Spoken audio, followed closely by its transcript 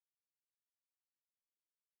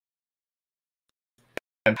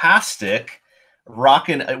Fantastic.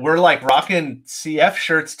 We're like rocking CF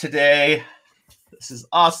shirts today. This is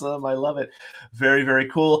awesome. I love it. Very, very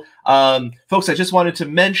cool. Folks, I just wanted to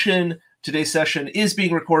mention today's session is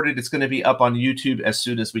being recorded. It's going to be up on YouTube as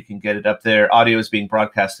soon as we can get it up there. Audio is being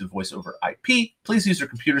broadcasted voice over IP. Please use your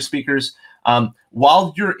computer speakers.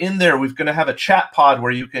 While you're in there, we're going to have a chat pod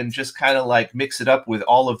where you can just kind of like mix it up with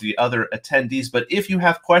all of the other attendees. But if you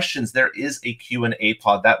have questions, there is a Q&A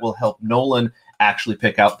pod that will help Nolan actually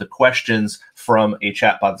pick out the questions from a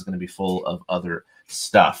chat pod that's going to be full of other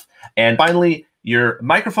stuff. And finally, your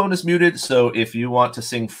microphone is muted, so if you want to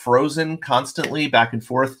sing Frozen constantly back and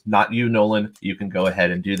forth, not you, Nolan, you can go ahead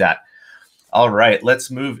and do that. All right, let's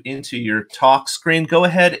move into your talk screen. Go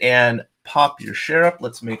ahead and pop your share up.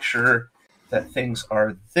 Let's make sure that things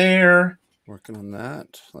are there. Working on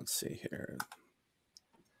that. Let's see here.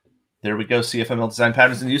 There we go, CFML Design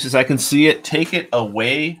Patterns and Uses. I can see it. Take it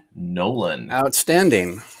away, Nolan.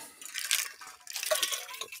 Outstanding.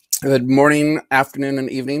 Good morning, afternoon, and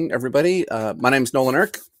evening, everybody. My name is Nolan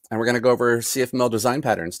Erck, and we're going to go over CFML design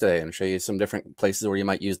patterns today and show you some different places where you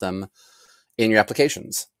might use them in your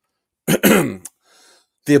applications.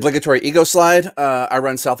 The obligatory ego slide. I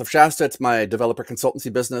run South of Shasta. It's my developer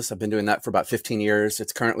consultancy business. I've been doing that for about 15 years.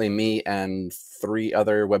 It's currently me and 3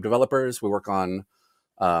 other web developers. We work on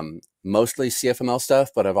mostly CFML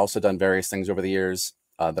stuff, but I've also done various things over the years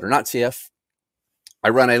that are not CF. I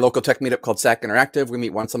run a local tech meetup called SAC Interactive. We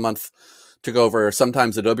meet once a month to go over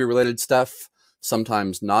sometimes Adobe related stuff,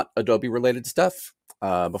 sometimes not Adobe related stuff.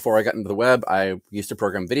 Before I got into the web, I used to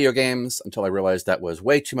program video games until I realized that was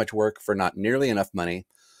way too much work for not nearly enough money.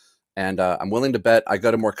 And I'm willing to bet I go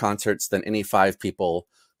to more concerts than any 5 people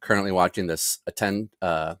currently watching this attend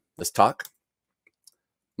this talk.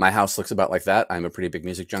 My house looks about like that. I'm a pretty big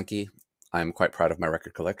music junkie. I'm quite proud of my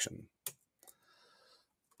record collection.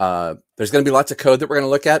 There's going to be lots of code that we're going to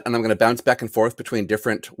look at, and I'm going to bounce back and forth between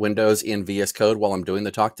different windows in VS Code while I'm doing the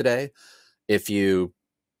talk today. If you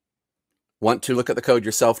want to look at the code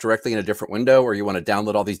yourself directly in a different window, or you want to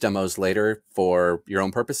download all these demos later for your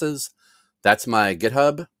own purposes, that's my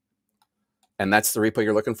GitHub, and that's the repo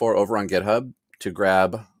you're looking for over on GitHub to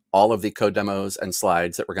grab all of the code demos and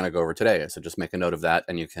slides that we're going to go over today. So just make a note of that,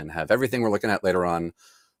 and you can have everything we're looking at later on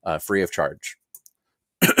free of charge.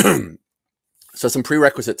 So some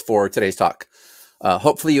prerequisites for today's talk.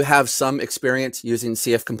 Hopefully you have some experience using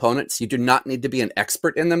CFComponents. You do not need to be an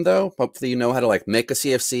expert in them though. Hopefully you know how to like make a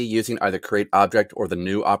CFC using either create object or the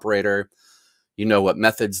new operator. You know what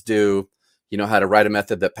methods do. You know how to write a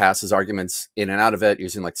method that passes arguments in and out of it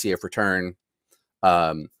using like CF return.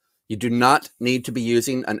 You do not need to be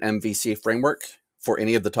using an MVC framework for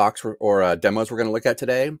any of the talks or demos we're going to look at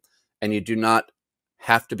today. And you do not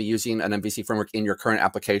have to be using an MVC framework in your current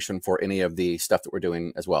application for any of the stuff that we're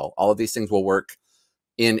doing as well. All of these things will work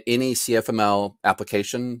in any CFML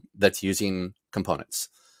application that's using components.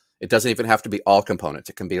 It doesn't even have to be all components.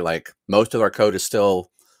 It can be like most of our code is still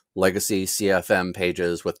legacy CFM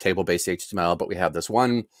pages with table-based HTML, but we have this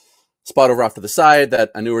one spot over off to the side that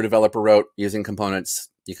a newer developer wrote using components.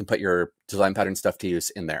 You can put your design pattern stuff to use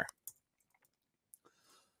in there.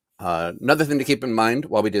 Another thing to keep in mind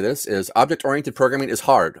while we do this is object-oriented programming is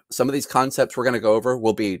hard. Some of these concepts we're going to go over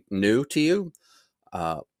will be new to you.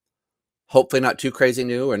 Hopefully not too crazy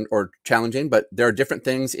new or challenging, but there are different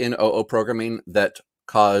things in OO programming that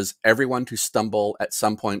cause everyone to stumble at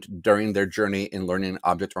some point during their journey in learning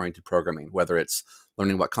object-oriented programming, whether it's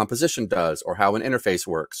learning what composition does or how an interface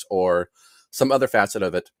works or some other facet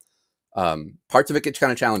of it. Parts of it get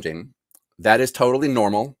kind of challenging. That is totally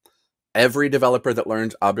normal. Every developer that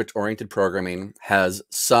learns object-oriented programming has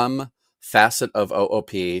some facet of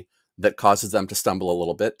OOP that causes them to stumble a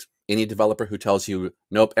little bit. Any developer who tells you,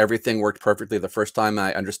 nope, everything worked perfectly the first time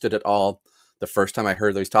I understood it all, the first time I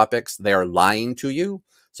heard those topics, they are lying to you.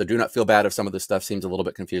 So do not feel bad if some of this stuff seems a little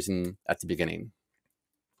bit confusing at the beginning.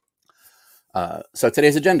 So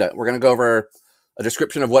today's agenda, we're going to go over a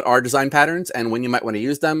description of what are design patterns and when you might want to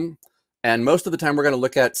use them. And most of the time, we're going to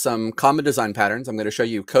look at some common design patterns. I'm going to show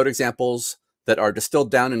you code examples that are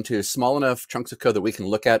distilled down into small enough chunks of code that we can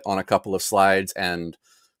look at on a couple of slides and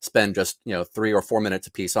spend just 3 or 4 minutes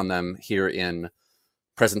a piece on them here in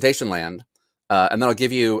presentation land. And then I'll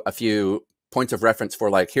give you a few points of reference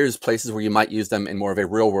for like, here's places where you might use them in more of a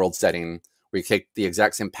real world setting, where you take the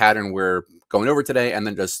exact same pattern we're going over today and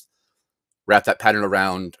then just wrap that pattern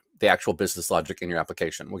around the actual business logic in your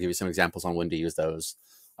application. We'll give you some examples on when to use those.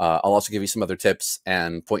 I'll also give you some other tips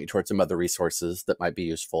and point you towards some other resources that might be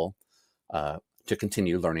useful to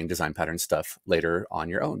continue learning design pattern stuff later on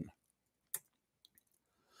your own.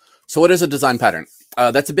 So what is a design pattern?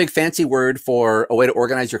 That's a big fancy word for a way to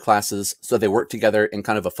organize your classes so they work together in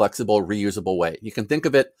kind of a flexible, reusable way. You can think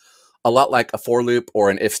of it a lot like a for loop or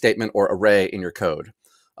an if statement or array in your code.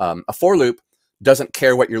 A for loop doesn't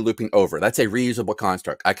care what you're looping over. That's a reusable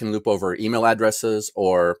construct. I can loop over email addresses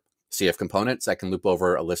or CFComponents. I can loop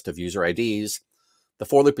over a list of user IDs. The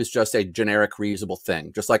for loop is just a generic reusable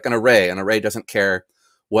thing, just like an array. An array doesn't care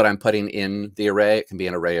what I'm putting in the array. It can be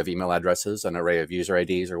an array of email addresses, an array of user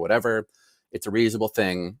IDs, or whatever. It's a reusable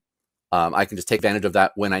thing. I can just take advantage of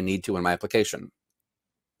that when I need to in my application.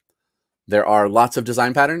 There are lots of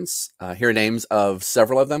design patterns. Here are names of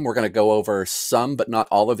several of them. We're going to go over some, but not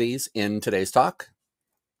all of these in today's talk.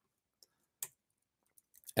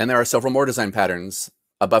 And there are several more design patterns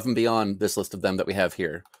above and beyond this list of them that we have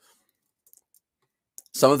here.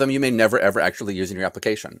 Some of them you may never, ever actually use in your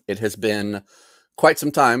application. It has been quite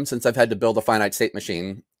some time since I've had to build a finite state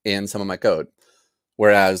machine in some of my code,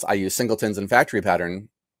 whereas I use singletons and factory pattern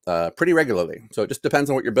pretty regularly. So it just depends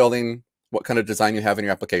on what you're building, what kind of design you have in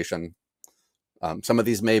your application. Some of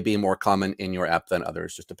these may be more common in your app than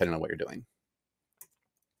others, just depending on what you're doing.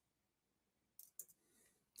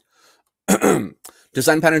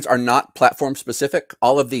 Design patterns are not platform specific.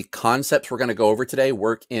 All of the concepts we're going to go over today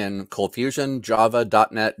work in ColdFusion, Java,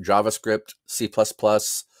 .NET, JavaScript, C++,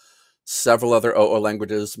 several other OO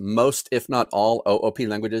languages. Most, if not all, OOP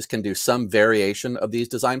languages can do some variation of these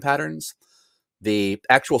design patterns. The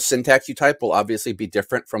actual syntax you type will obviously be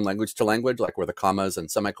different from language to language, like where the commas and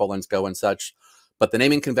semicolons go and such. But the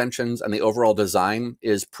naming conventions and the overall design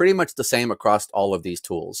is pretty much the same across all of these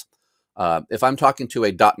tools. If I'm talking to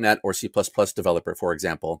a .NET or C++ developer, for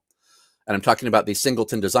example, and I'm talking about the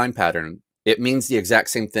singleton design pattern, it means the exact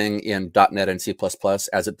same thing in .NET and C++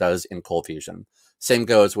 as it does in ColdFusion. Same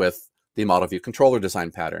goes with the model view controller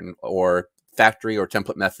design pattern or factory or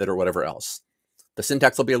template method or whatever else. The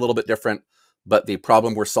syntax will be a little bit different, but the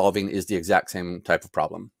problem we're solving is the exact same type of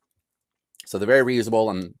problem. So they're very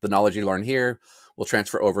reusable, and the knowledge you learn here will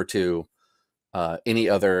transfer over to any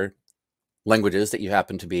other languages that you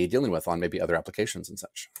happen to be dealing with on maybe other applications and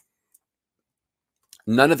such.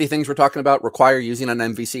 None of the things we're talking about require using an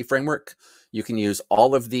MVC framework. You can use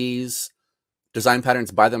all of these design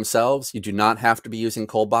patterns by themselves. You do not have to be using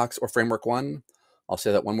Coldbox or Framework 1. I'll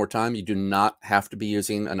say that one more time. You do not have to be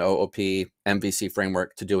using an OOP MVC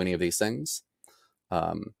framework to do any of these things.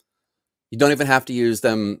 You don't even have to use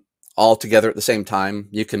them all together at the same time.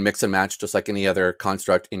 You can mix and match just like any other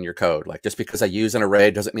construct in your code. Like just because I use an array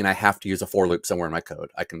doesn't mean I have to use a for loop somewhere in my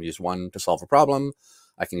code. I can use one to solve a problem.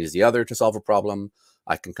 I can use the other to solve a problem.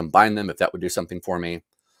 I can combine them if that would do something for me.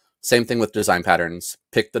 Same thing with design patterns.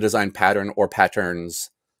 Pick the design pattern or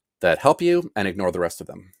patterns that help you and ignore the rest of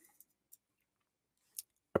them.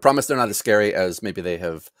 I promise they're not as scary as maybe they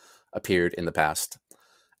have appeared in the past.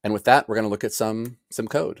 And with that, we're going to look at some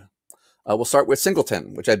code. We'll start with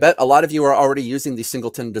singleton, which I bet a lot of you are already using the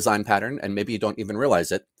singleton design pattern, and maybe you don't even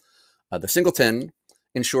realize it. The singleton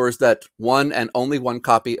ensures that one and only one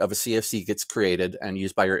copy of a CFC gets created and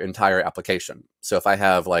used by your entire application. So if I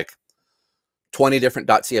have like 20 different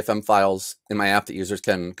 .cfm files in my app that users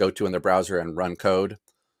can go to in their browser and run code,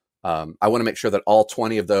 I want to make sure that all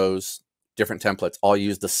 20 of those different templates all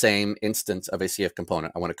use the same instance of a CF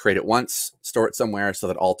component. I want to create it once, store it somewhere so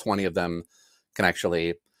that all 20 of them can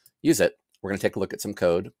actually use it. We're going to take a look at some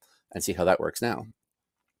code and see how that works now.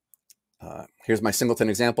 Here's my singleton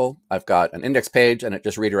example. I've got an index page and it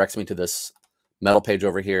just redirects me to this metal page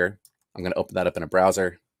over here. I'm going to open that up in a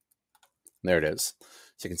browser. There it is.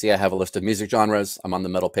 So you can see I have a list of music genres. I'm on the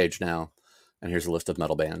metal page now, and here's a list of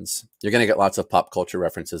metal bands. You're going to get lots of pop culture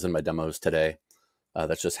references in my demos today.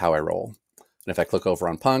 That's just how I roll. And if I click over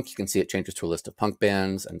on punk, you can see it changes to a list of punk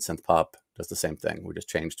bands, and synth pop does the same thing. We just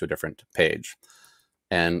changed to a different page.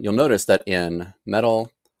 And you'll notice that in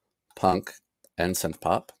metal, punk, and synth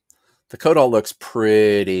pop, the code all looks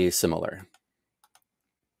pretty similar.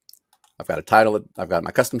 I've got a title, I've got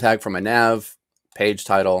my custom tag for my nav, page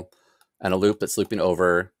title, and a loop that's looping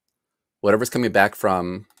over whatever's coming back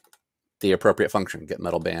from the appropriate function. Get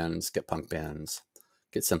metal bands, get punk bands,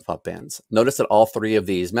 get synth pop bands. Notice that all three of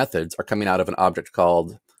these methods are coming out of an object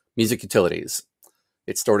called music utilities.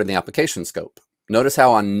 It's stored in the application scope. Notice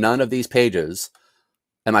how on none of these pages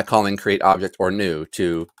am I calling create object or new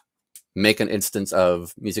to make an instance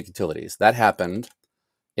of music utilities. That happened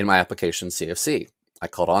in my application CFC. I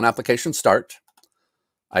called on application start.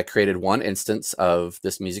 I created one instance of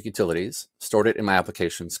this music utilities, stored it in my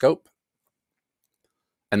application scope,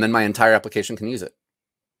 and then my entire application can use it.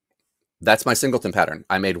 That's my singleton pattern.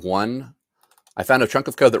 I found a chunk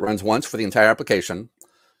of code that runs once for the entire application,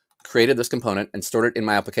 created this component and stored it in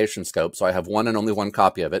my application scope. So I have one and only one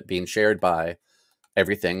copy of it being shared by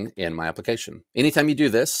everything in my application. Anytime you do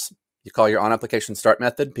this, you call your onApplicationStart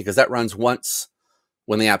method, because that runs once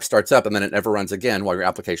when the app starts up, and then it never runs again while your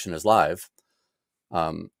application is live.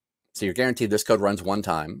 So you're guaranteed this code runs one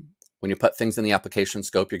time. When you put things in the application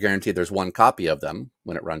scope, you're guaranteed there's one copy of them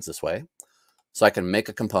when it runs this way. So I can make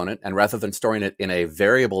a component, and rather than storing it in a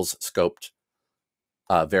variables scoped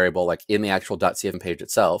variable, like in the actual .cfm page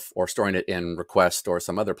itself, or storing it in request or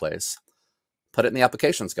some other place, put it in the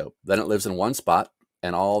application scope. Then it lives in one spot,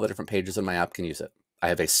 and all the different pages in my app can use it. I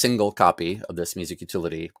have a single copy of this music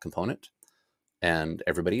utility component, and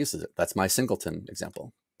everybody uses it. That's my singleton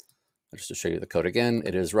example. Just to show you the code again,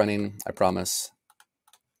 it is running, I promise.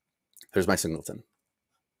 There's my singleton.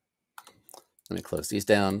 Let me close these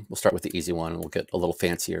down. We'll start with the easy one, and we'll get a little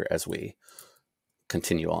fancier as we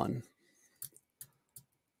continue on.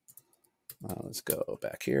 Let's go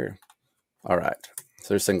back here. All right, so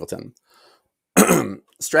there's singleton.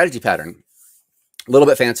 Strategy pattern, a little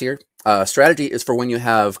bit fancier. Strategy is for when you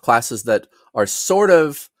have classes that are sort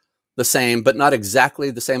of the same, but not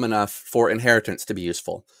exactly the same enough for inheritance to be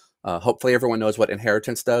useful. Hopefully everyone knows what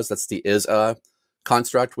inheritance does. That's the is-a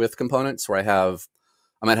construct with components, where I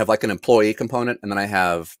might have like an employee component, and then I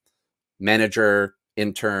have manager,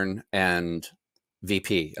 intern, and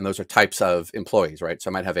VP. And those are types of employees, right? So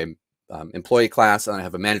I might have a employee class, and I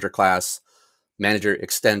have a manager class. Manager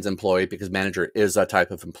extends employee because manager is a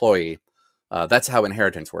type of employee. That's how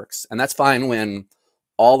inheritance works. And that's fine when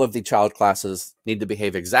all of the child classes need to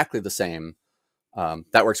behave exactly the same.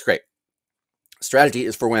 That works great. Strategy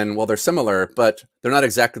is for when, well, they're similar, but they're not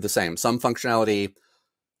exactly the same. Some functionality,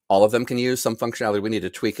 all of them can use. Some functionality, we need to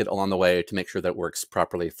tweak it along the way to make sure that it works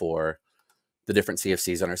properly for the different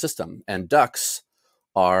CFCs on our system. And ducks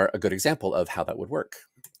are a good example of how that would work.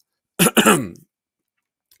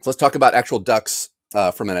 So let's talk about actual ducks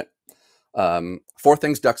for a minute. 4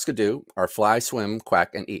 things ducks could do are fly, swim,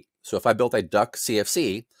 quack, and eat. So if I built a duck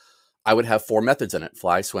CFC, I would have 4 methods in it: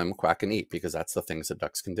 fly, swim, quack, and eat, because that's the things that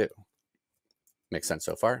ducks can do. Makes sense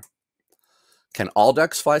so far? Can all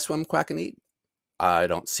ducks fly, swim, quack, and eat? I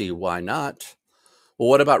don't see why not. Well,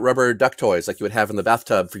 what about rubber duck toys like you would have in the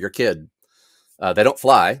bathtub for your kid? They don't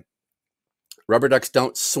fly. Rubber ducks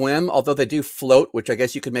don't swim, although they do float, which I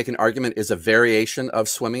guess you could make an argument is a variation of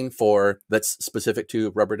swimming that's specific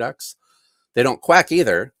to rubber ducks. They don't quack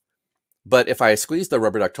either, but if I squeeze the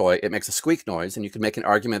rubber duck toy, it makes a squeak noise, and you could make an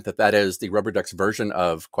argument that that is the rubber duck's version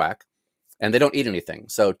of quack. And they don't eat anything.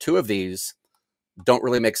 So 2 of these don't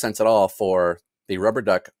really make sense at all for the rubber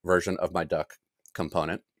duck version of my duck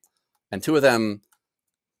component. And 2 of them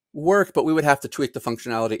work, but we would have to tweak the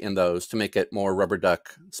functionality in those to make it more rubber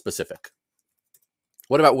duck specific.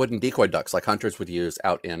 What about wooden decoy ducks like hunters would use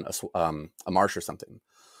out in a marsh or something?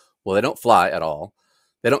 Well, they don't fly at all.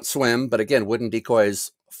 They don't swim, but again, wooden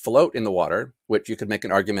decoys float in the water, which you could make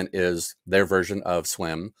an argument is their version of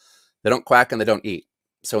swim. They don't quack and they don't eat.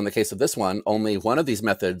 So in the case of this one, only one of these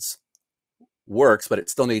methods works, but it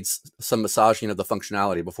still needs some massaging of the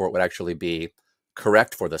functionality before it would actually be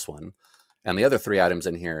correct for this one. And the other 3 items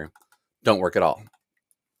in here don't work at all.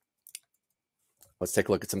 Let's take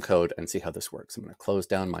a look at some code and see how this works. I'm going to close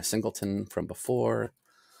down my singleton from before.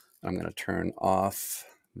 I'm going to turn off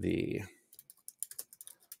the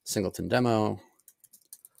singleton demo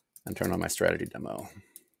and turn on my strategy demo.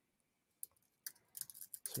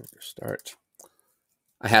 So start.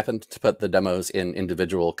 I happened to put the demos in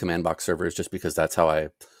individual command box servers just because that's how I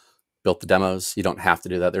built the demos. You don't have to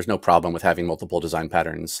do that. There's no problem with having multiple design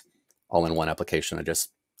patterns all in one application. I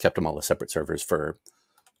just kept them all as separate servers for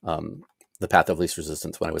the path of least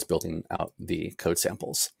resistance when I was building out the code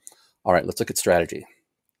samples. All right, let's look at strategy.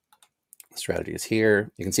 Strategy is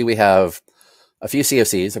here. You can see we have a few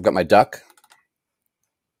CFCs. I've got my duck,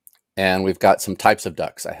 and we've got some types of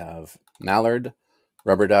ducks. I have mallard,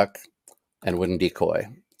 rubber duck, and wooden decoy.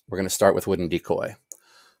 We're going to start with wooden decoy.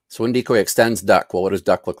 So wooden decoy extends duck. Well, what does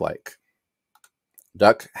duck look like?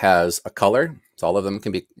 Duck has a color. So all of them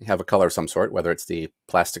can have a color of some sort, whether it's the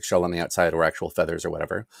plastic shell on the outside or actual feathers or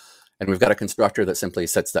whatever. And we've got a constructor that simply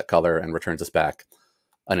sets that color and returns us back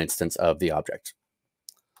an instance of the object.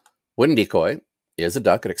 Wooden decoy is a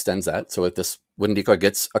duck. It extends that. So if this wooden decoy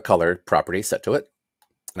gets a color property set to it,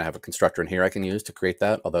 and I have a constructor in here I can use to create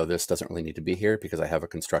that, although this doesn't really need to be here because I have a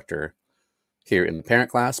constructor here in the parent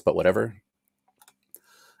class, but whatever.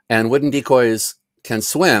 And wooden decoys can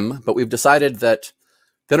swim, but we've decided that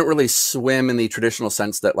they don't really swim in the traditional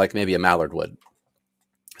sense that like maybe a mallard would.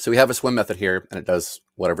 So we have a swim method here, and it does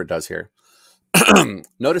whatever it does here.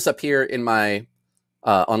 Notice up here in my,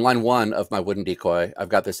 on line 1 of my wooden decoy, I've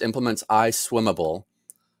got this implements I swimmable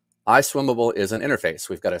iSwimmable is an interface.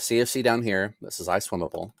 We've got a CFC down here. This is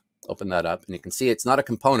iSwimmable. Open that up, and you can see it's not a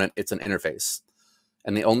component, it's an interface.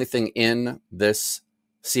 And the only thing in this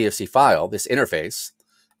CFC file, this interface,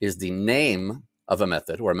 is the name of a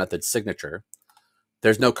method or a method signature.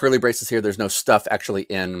 There's no curly braces here. There's no stuff actually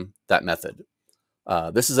in that method.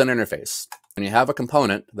 This is an interface. When you have a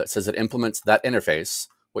component that says it implements that interface,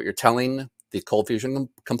 what you're telling the ColdFusion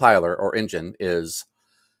compiler or engine is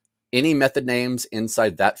any method names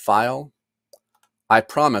inside that file, I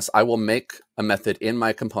promise I will make a method in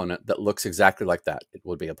my component that looks exactly like that. It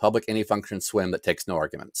would be a public any function swim that takes no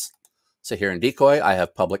arguments. So here in decoy, I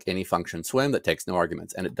have public any function swim that takes no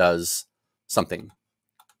arguments, and it does something.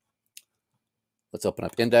 Let's open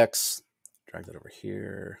up index, drag that over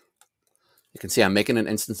here. You can see I'm making an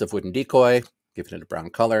instance of wooden decoy, giving it a brown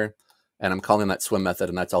color, and I'm calling that swim method,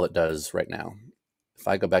 and that's all it does right now. If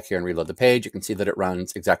I go back here and reload the page, you can see that it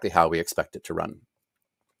runs exactly how we expect it to run.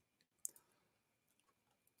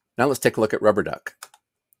 Now let's take a look at rubber duck.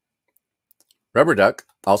 Rubber duck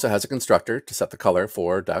also has a constructor to set the color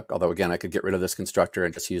for duck, although again, I could get rid of this constructor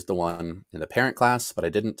and just use the one in the parent class, but I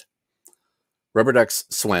didn't. Rubber duck's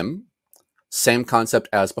swim, same concept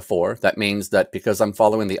as before. That means that because I'm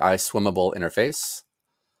following the iSwimmable interface,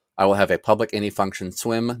 I will have a public any function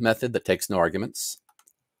swim method that takes no arguments.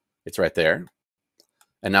 It's right there.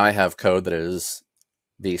 And now I have code that is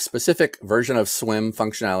the specific version of swim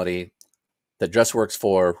functionality that just works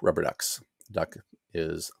for rubber ducks. Duck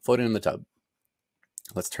is floating in the tub.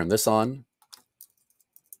 Let's turn this on.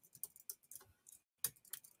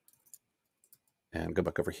 And go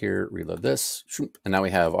back over here, reload this. And now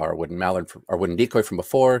we have our wooden mallard, our wooden decoy from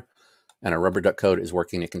before, and our rubber duck code is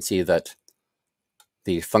working. You can see that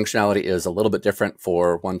the functionality is a little bit different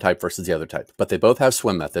for one type versus the other type, but they both have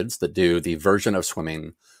swim methods that do the version of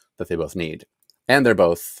swimming that they both need. And they're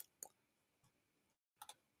both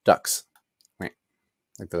ducks, right?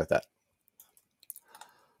 Like that.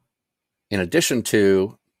 In addition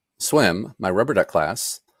to swim, my rubber duck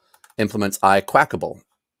class implements iQuackable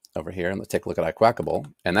over here. And let's take a look at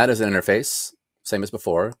iQuackable. And that is an interface, same as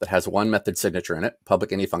before, that has one method signature in it,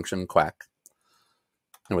 public any function quack.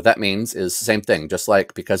 And what that means is the same thing, just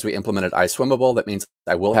like because we implemented iSwimmable, that means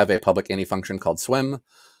I will have a public any function called swim.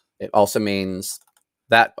 It also means,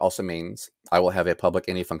 that also means I will have a public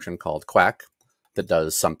any function called quack that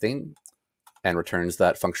does something and returns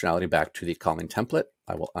that functionality back to the calling template.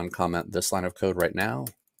 I will uncomment this line of code right now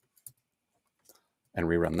and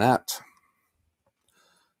rerun that.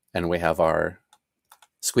 And we have our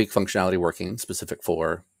squeak functionality working specific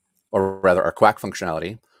for, or rather our quack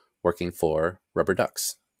functionality working for rubber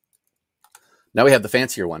ducks. Now we have the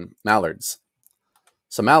fancier one, mallards.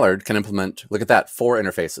 So mallard can implement, look at that, 4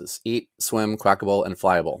 interfaces: eat, swim, quackable, and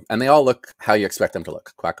flyable. And they all look how you expect them to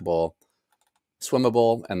look. Quackable,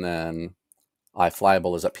 swimmable, and then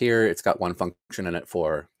iFlyable is up here. It's got one function in it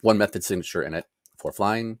for, one method signature in it for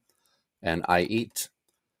flying. And iEat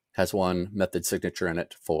has one method signature in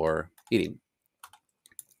it for eating.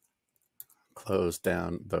 Close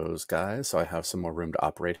down those guys so I have some more room to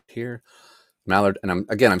operate here. Mallard, and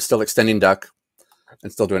I'm still extending duck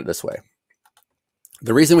and still doing it this way.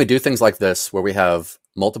 The reason we do things like this, where we have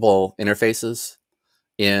multiple interfaces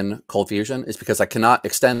in ColdFusion, is because I cannot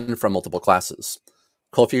extend from multiple classes.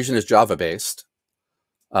 ColdFusion is Java-based.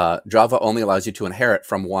 Java only allows you to inherit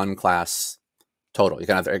from one class total. You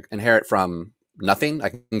can either inherit from nothing, I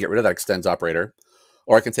can get rid of that extends operator,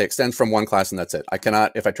 or I can say extends from one class and that's it. I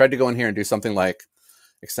cannot, if I tried to go in here and do something like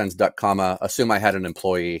extends duck comma, assume I had an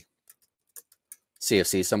employee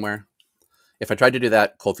CFC somewhere. If I tried to do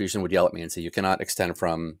that, ColdFusion would yell at me and say, you cannot extend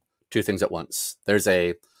from 2 things at once. There's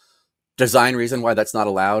a design reason why that's not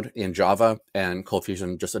allowed in Java, and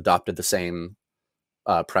ColdFusion just adopted the same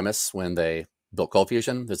premise when they built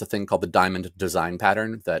ColdFusion. There's a thing called the diamond design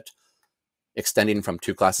pattern that extending from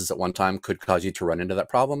 2 classes at one time could cause you to run into that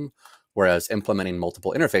problem, whereas implementing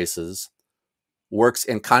multiple interfaces works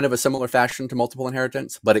in kind of a similar fashion to multiple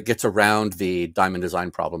inheritance, but it gets around the diamond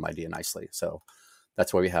design problem idea nicely. So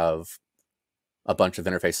that's why we have a bunch of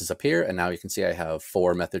interfaces up here. And now you can see I have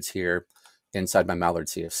 4 methods here inside my Mallard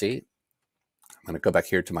CFC. I'm going to go back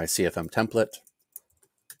here to my CFM template,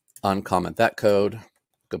 uncomment that code,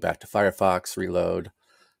 go back to Firefox, reload,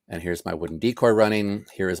 and here's my wooden decoy running.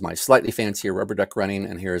 Here is my slightly fancier rubber duck running,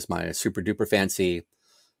 and here's my super duper fancy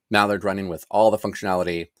Mallard running with all the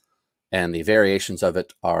functionality, and the variations of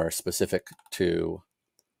it are specific to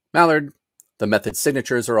Mallard. The method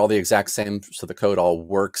signatures are all the exact same, so the code all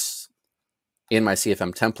works in my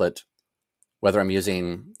CFM template. Whether I'm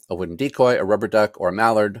using a wooden decoy, a rubber duck, or a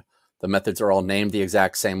Mallard, The methods are all named the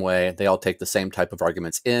exact same way. They all take the same type of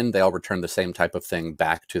arguments in. They all return the same type of thing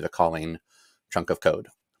back to the calling chunk of code.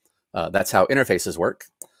 That's how interfaces work.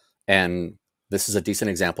 And this is a decent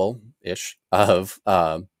example-ish of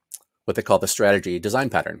what they call the strategy design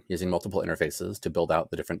pattern, using multiple interfaces to build out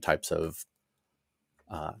the different types of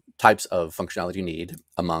functionality you need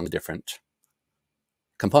among different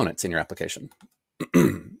components in your application.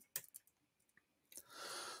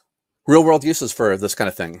 Real-world uses for this kind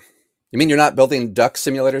of thing. You mean you're not building duck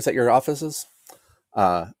simulators at your offices?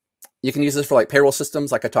 You can use this for like payroll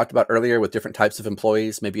systems, like I talked about earlier, with different types of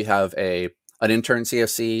employees. Maybe you have an intern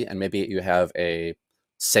CFC, and maybe you have a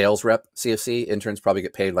sales rep CFC. Interns probably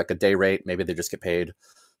get paid like a day rate. Maybe they just get paid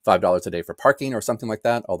 $5 a day for parking or something like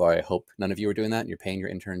that. Although I hope none of you are doing that and you're paying your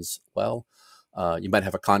interns well. You might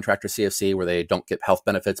have a contractor CFC where they don't get health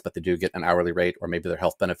benefits, but they do get an hourly rate, or maybe their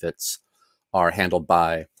health benefits are handled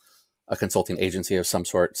by a consulting agency of some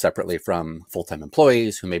sort separately from full-time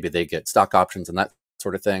employees who maybe they get stock options and that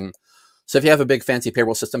sort of thing. So if you have a big fancy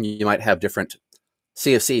payroll system, you might have different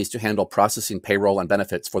CFCs to handle processing payroll and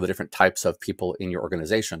benefits for the different types of people in your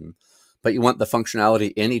organization. But you want the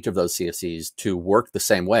functionality in each of those CFCs to work the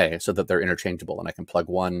same way so that they're interchangeable. And I can plug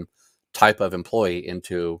one type of employee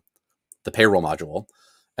into the payroll module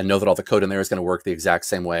and know that all the code in there is going to work the exact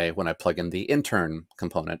same way when I plug in the intern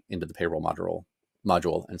component into the payroll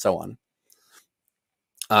module and so on.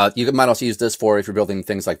 You might also use this for if you're building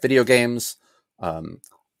things like video games.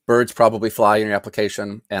 Birds probably fly in your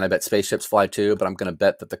application, and I bet spaceships fly too, but I'm going to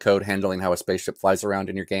bet that the code handling how a spaceship flies around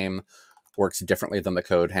in your game works differently than the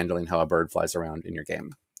code handling how a bird flies around in your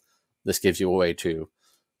game. This gives you a way to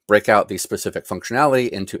break out the specific functionality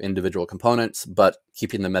into individual components, but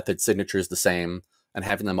keeping the method signatures the same and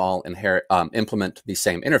having them all implement the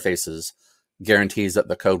same interfaces guarantees that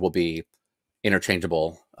the code will be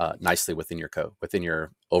interchangeable nicely within your code, within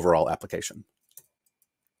your overall application.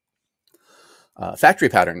 Factory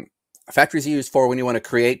pattern. Factory is used for when you want to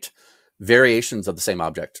create variations of the same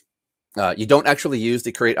object. You don't actually use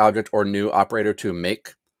the create object or new operator to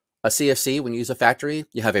make a CFC when you use a factory.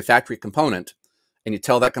 You have a factory component, and you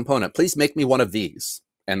tell that component, please make me one of these.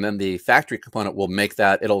 And then the factory component will make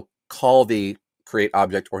that. It'll call the create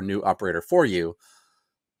object or new operator for you,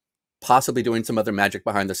 possibly doing some other magic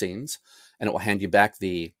behind the scenes, and it will hand you back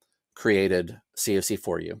the created CFC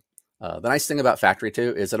for you. The nice thing about factory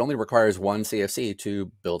too is it only requires one CFC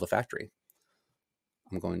to build a factory.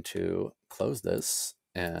 I'm going to close this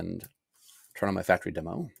and turn on my factory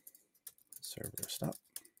demo. Server stop.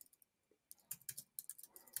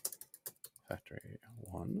 Factory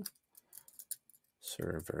 1.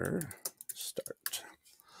 Server start.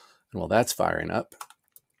 And while that's firing up,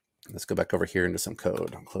 let's go back over here into some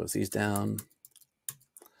code. I'll close these down.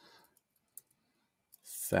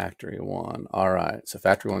 Factory 1. All right. So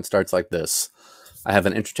factory 1 starts like this. I have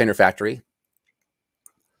an entertainer factory.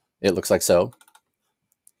 It looks like so.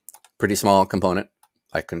 Pretty small component.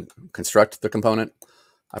 I can construct the component.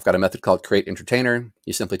 I've got a method called create entertainer.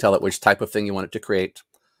 You simply tell it which type of thing you want it to create.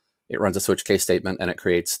 It runs a switch case statement and it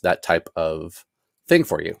creates that type of thing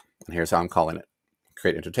for you. And here's how I'm calling it.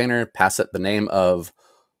 Create entertainer, pass it the name of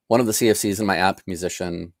one of the CFCs in my app,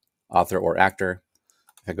 musician, author, or actor.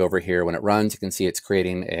 If I go over here, when it runs, you can see it's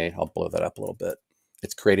creating I'll blow that up a little bit.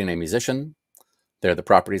 It's creating a musician. There are the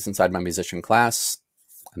properties inside my musician class,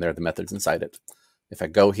 and there are the methods inside it. If I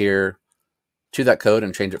go here to that code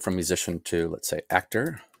and change it from musician to, let's say,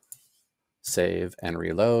 actor, save and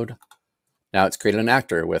reload, now it's created an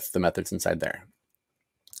actor with the methods inside there.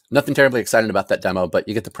 Nothing terribly exciting about that demo, but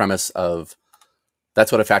you get the premise of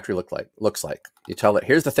that's what a factory looks like. You tell it,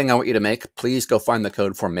 here's the thing I want you to make. Please go find the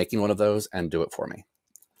code for making one of those and do it for me.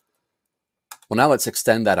 Well, now let's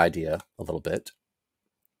extend that idea a little bit.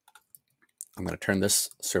 I'm going to turn this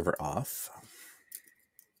server off.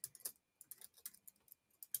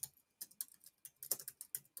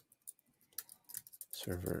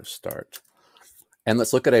 Server start. And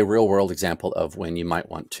let's look at a real world example of when you might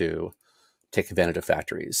want to take advantage of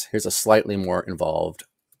factories. Here's a slightly more involved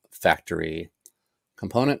factory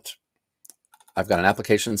component. I've got an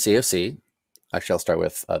application CFC. Actually, I'll start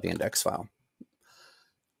with the index file.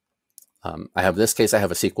 I have this case, I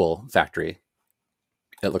have a SQL factory.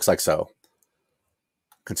 It looks like so.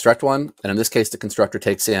 Construct one, and in this case, the constructor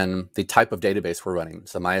takes in the type of database we're running.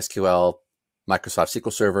 So MySQL, Microsoft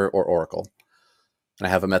SQL Server, or Oracle. And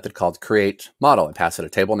I have a method called create model. I pass it a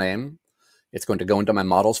table name. It's going to go into my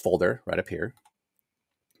models folder right up here.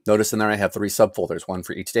 Notice in there I have 3 subfolders, one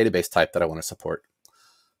for each database type that I want to support.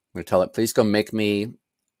 I'm going to tell it, please go make me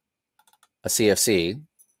a CFC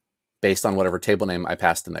based on whatever table name I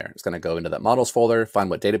passed in there. It's going to go into that models folder, find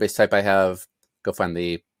what database type I have, go find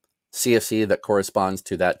the CFC that corresponds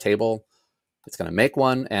to that table. It's going to make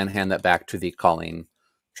one and hand that back to the calling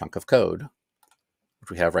chunk of code, which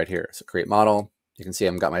we have right here. So create model. You can see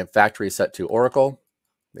I've got my factory set to Oracle.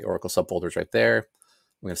 The Oracle subfolder is right there.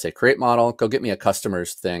 I'm going to say create model. Go get me a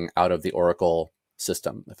customers thing out of the Oracle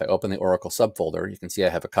system. If I open the Oracle subfolder, you can see I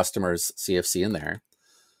have a customers CFC in there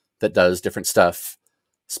that does different stuff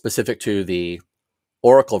specific to the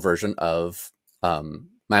Oracle version of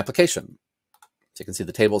my application. So you can see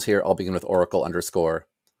the tables here all begin with Oracle underscore.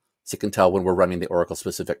 So you can tell when we're running the Oracle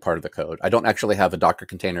specific part of the code. I don't actually have a Docker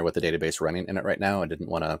container with the database running in it right now. I didn't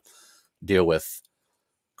want to deal with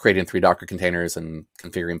creating 3 Docker containers and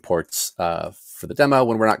configuring ports for the demo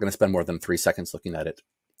when we're not going to spend more than 3 seconds looking at it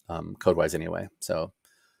code-wise anyway. So,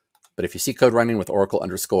 but if you see code running with Oracle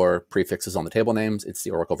underscore prefixes on the table names, it's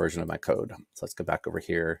the Oracle version of my code. So let's go back over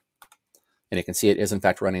here. And you can see it is in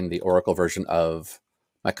fact running the Oracle version of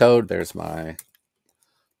my code. There's my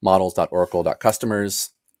models.oracle.customers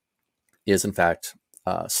is in fact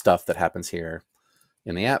stuff that happens here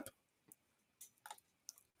in the app.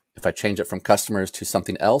 If I change it from customers to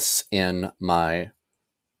something else in my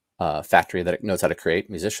factory that it knows how to create,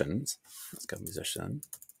 musicians, let's go musician,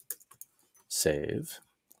 save,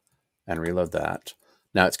 and reload that.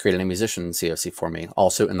 Now it's creating a musician CFC for me,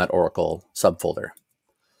 also in that Oracle subfolder.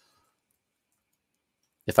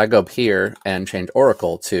 If I go up here and change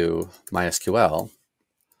Oracle to MySQL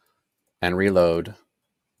and reload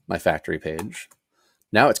my factory page,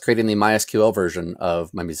 now it's creating the MySQL version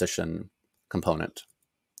of my musician component.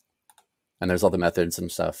 And there's all the methods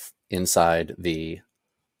and stuff inside the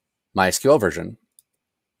MySQL version.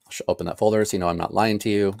 I should open that folder so you know I'm not lying to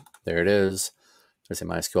you. There it is. There's a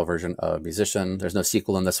MySQL version of musician. There's no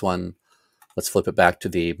SQL in this one. Let's flip it back to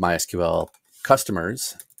the MySQL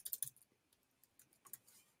customers.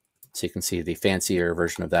 So you can see the fancier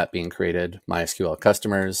version of that being created, MySQL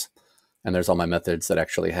customers. And there's all my methods that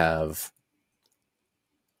actually have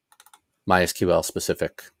MySQL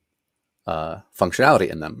specific functionality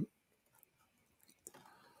in them.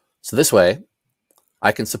 So this way,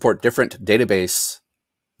 I can support different database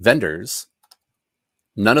vendors.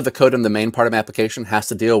 None of the code in the main part of my application has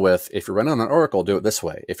to deal with, if you're running on Oracle, do it this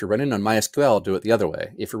way. If you're running on MySQL, do it the other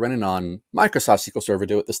way. If you're running on Microsoft SQL Server,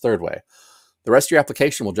 do it this third way. The rest of your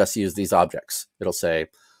application will just use these objects. It'll say,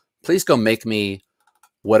 please go make me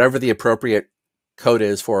whatever the appropriate code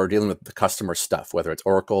is for dealing with the customer stuff, whether it's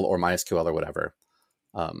Oracle or MySQL or whatever.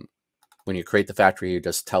 When you create the factory, you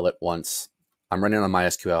just tell it once, I'm running on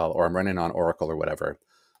MySQL or I'm running on Oracle or whatever.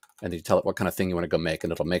 And then you tell it what kind of thing you want to go make,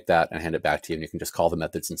 and it'll make that and hand it back to you. And you can just call the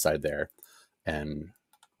methods inside there and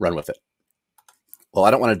run with it. Well,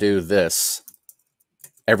 I don't want to do this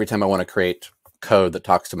every time I want to create code that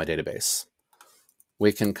talks to my database.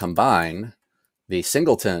 We can combine the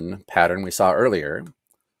singleton pattern we saw earlier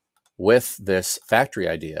with this factory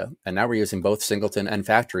idea. And now we're using both singleton and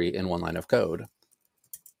factory in one line of code.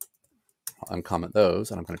 I'll uncomment those,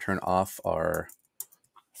 and I'm going to turn off our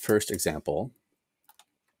first example.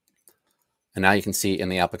 And now you can see in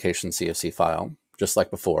the application CFC file, just like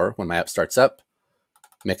before, when my app starts up,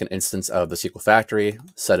 make an instance of the SQL factory,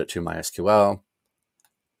 set it to MySQL,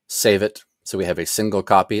 save it. So we have a single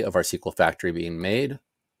copy of our SQL factory being made.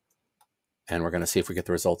 And we're going to see if we get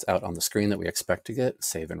the results out on the screen that we expect to get.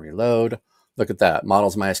 Save and reload. Look at that.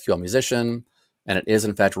 Models MySQL musician. And it is,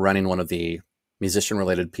 in fact, running one of the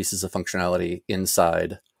musician-related pieces of functionality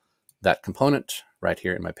inside that component right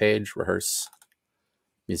here in my page, rehearse.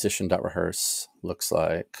 Musician.rehearse looks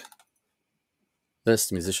like this.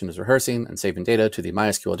 The musician is rehearsing and saving data to the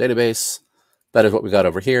MySQL database. That is what we got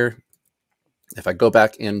over here. If I go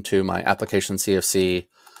back into my application CFC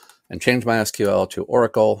and change MySQL to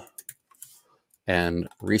Oracle and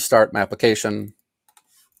restart my application,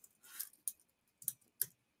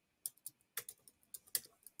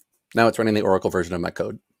 now it's running the Oracle version of my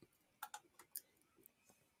code.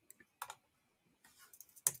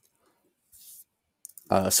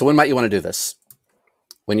 So when might you want to do this?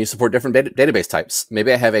 When you support different database types.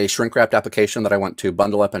 Maybe I have a shrink-wrapped application that I want to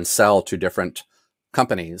bundle up and sell to different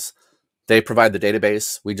companies. They provide the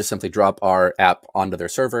database. We just simply drop our app onto their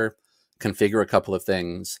server, configure a couple of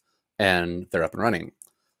things, and they're up and running.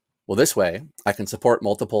 Well, this way, I can support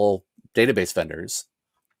multiple database vendors,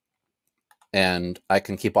 and I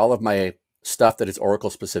can keep all of my stuff that is Oracle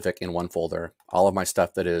specific in one folder, all of my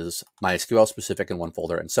stuff that is MySQL specific in one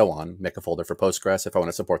folder, and so on. Make a folder for Postgres if I want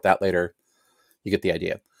to support that later. You get the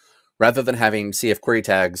idea. Rather than having CF query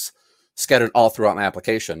tags scattered all throughout my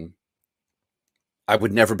application, I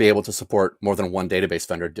would never be able to support more than one database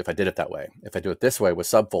vendor if I did it that way. If I do it this way with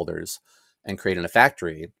subfolders and create in a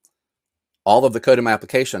factory, all of the code in my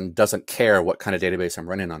application doesn't care what kind of database I'm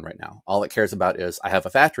running on right now. All it cares about is I have a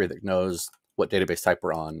factory that knows what database type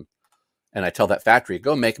we're on. And I tell that factory,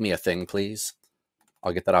 go make me a thing, please.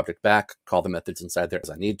 I'll get that object back, call the methods inside there as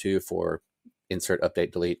I need to for insert,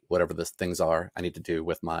 update, delete, whatever the things are I need to do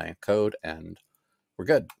with my code, and we're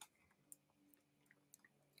good.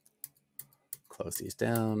 Close these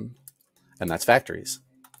down. And that's factories.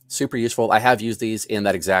 Super useful. I have used these in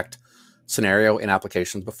that exact scenario in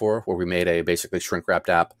applications before, where we made a basically shrink wrapped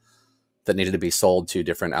app that needed to be sold to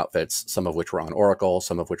different outfits, some of which were on Oracle,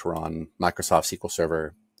 some of which were on Microsoft SQL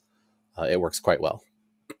Server. It works quite well.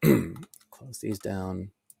 Close these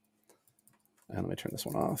down. And let me turn this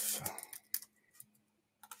one off.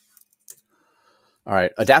 All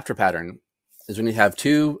right, adapter pattern is when you have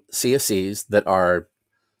two CFCs that are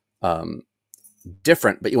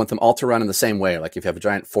different, but you want them all to run in the same way. Like if you have a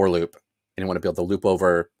giant for loop and you want to be able to loop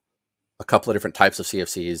over a couple of different types of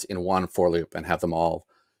CFCs in one for loop and have them all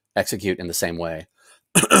execute in the same way.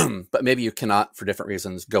 But maybe you cannot, for different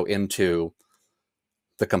reasons, go into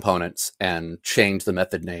the components and change the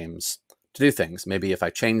method names to do things. Maybe if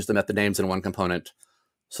I change the method names in one component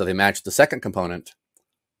so they match the second component,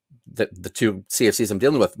 that the two CFCs I'm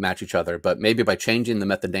dealing with match each other, but maybe by changing the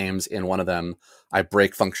method names in one of them, I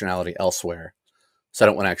break functionality elsewhere. So I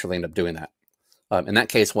don't want to actually end up doing that. In that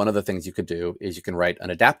case, one of the things you could do is you can write an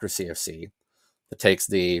adapter CFC that takes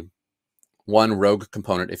the one rogue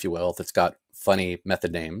component, if you will, that's got funny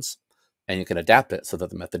method names, and you can adapt it so that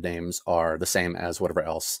the method names are the same as whatever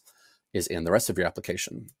else is in the rest of your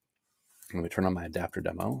application. Let me turn on my adapter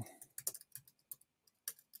demo.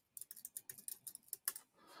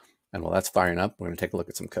 And while that's firing up, we're going to take a look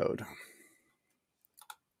at some code.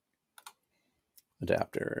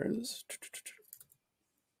 Adapters.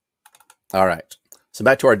 All right, so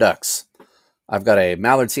back to our ducks. I've got a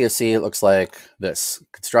Mallard CFC. It looks like this.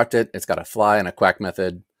 Construct it. It's got a fly and a quack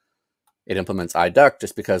method. It implements iDuck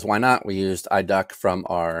just because why not? We used iDuck from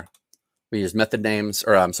we used method names,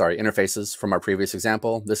 or I'm sorry, interfaces from our previous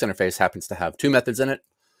example. This interface happens to have two methods in it.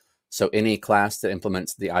 So any class that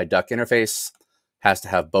implements the iDuck interface has to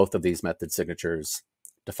have both of these method signatures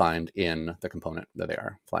defined in the component that they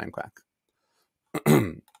are, fly and quack.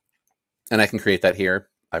 And I can create that here.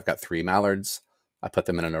 I've got 3 mallards. I put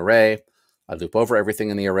them in an array. I loop over everything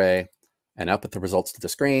in the array and output the results to the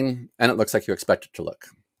screen. And it looks like you expect it to look.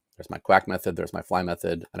 There's my quack method, there's my fly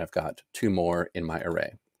method, and I've got 2 more in my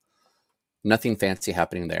array. Nothing fancy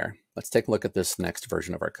happening there. Let's take a look at this next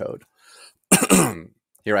version of our code.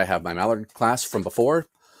 Here I have my mallard class from before,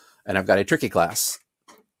 and I've got a turkey class.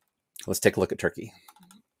 Let's take a look at turkey.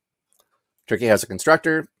 Turkey has a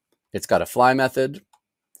constructor. It's got a fly method.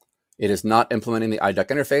 It is not implementing the iDuck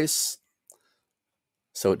interface,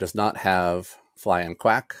 so it does not have fly and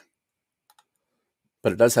quack.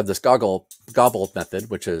 But it does have this gobble method,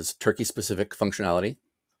 which is turkey-specific functionality.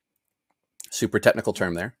 Super technical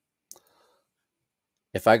term there.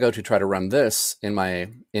 If I go to try to run this in my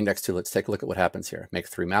index2, let's take a look at what happens here. Make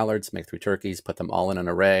 3 mallards, make 3 turkeys, put them all in an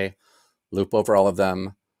array, loop over all of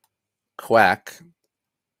them. Quack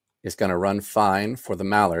is going to run fine for the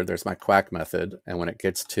mallard. There's my quack method. And when it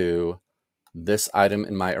gets to this item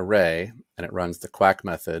in my array and it runs the quack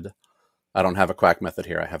method, I don't have a quack method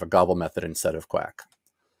here. I have a gobble method instead of quack.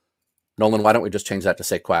 Nolan, why don't we just change that to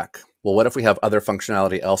say quack? Well, what if we have other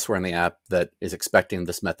functionality elsewhere in the app that is expecting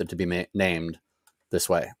this method to be named this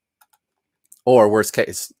way? Or worst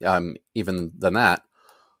case, even than that,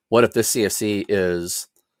 what if this CFC is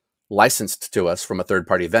licensed to us from a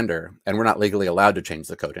third-party vendor and we're not legally allowed to change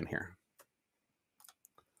the code in here?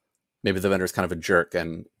 Maybe the vendor is kind of a jerk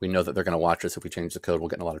and we know that they're going to watch us. If we change the code, we'll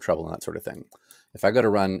get in a lot of trouble and that sort of thing. If I go to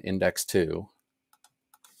run index2,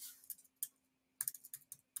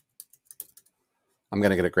 I'm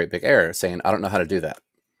going to get a great big error saying, I don't know how to do that.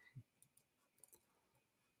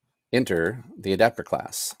 Enter the adapter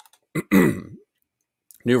class.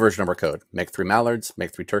 New version of our code. Make 3 mallards,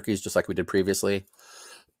 make 3 turkeys, just like we did previously.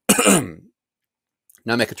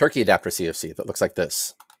 Now make a turkey adapter CFC that looks like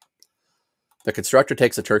this. The constructor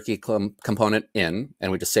takes a turkey component in,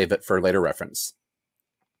 and we just save it for later reference.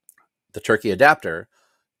 The turkey adapter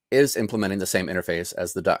is implementing the same interface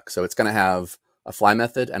as the duck. So it's going to have a fly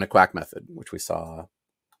method and a quack method, which we saw.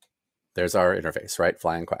 There's our interface, right?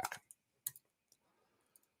 Fly and quack.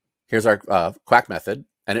 Here's our quack method,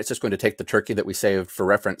 and it's just going to take the turkey that we saved for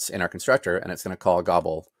reference in our constructor, and it's going to call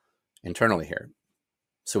gobble internally here.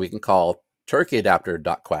 So we can call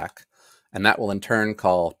turkeyadapter.quack, and that will in turn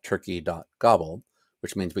call turkey.gobble,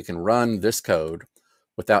 which means we can run this code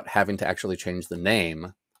without having to actually change the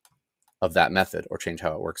name of that method or change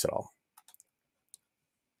how it works at all.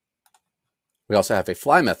 We also have a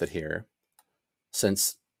fly method here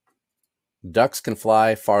since ducks can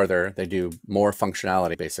fly farther, they do more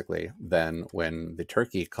functionality basically than when the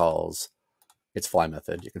turkey calls its fly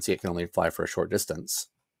method. You can see it can only fly for a short distance.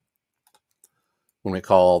 When we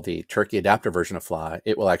call the turkey adapter version of fly,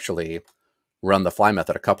 it will actually run the fly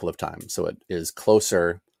method a couple of times. So it is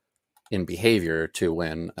closer in behavior to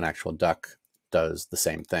when an actual duck does the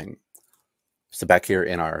same thing. So back here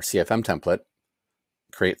in our CFM template,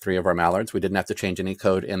 create 3 of our mallards. We didn't have to change any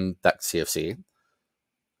code in that CFC.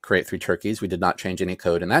 Create 3 turkeys. We did not change any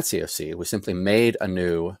code in that CFC. We simply made a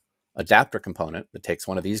new adapter component that takes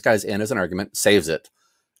one of these guys in as an argument, saves it,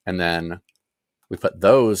 and then we put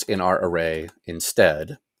those in our array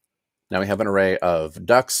instead. Now we have an array of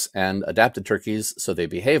ducks and adapted turkeys, so they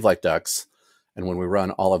behave like ducks. And when we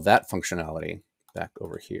run all of that functionality back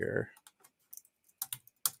over here,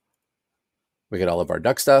 we get all of our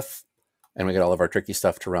duck stuff, and we get all of our turkey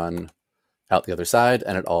stuff to run out the other side,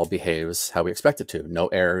 and it all behaves how we expect it to. No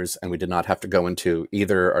errors, and we did not have to go into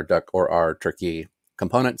either our duck or our turkey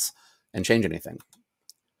components and change anything.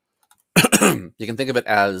 You can think of it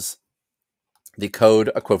as the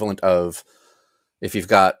code equivalent of if you've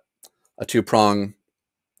got a 2-prong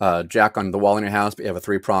jack on the wall in your house, but you have a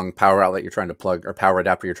 3-prong power outlet you're trying to plug, or power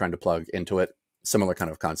adapter you're trying to plug into it. Similar kind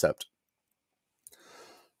of concept.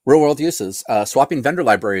 Real world uses, swapping vendor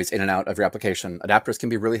libraries in and out of your application. Adapters can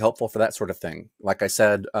be really helpful for that sort of thing. Like I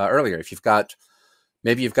said earlier, if you've got,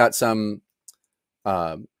 maybe you've got some,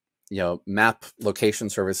 map location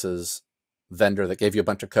services vendor that gave you a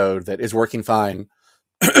bunch of code that is working fine,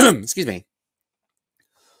 excuse me,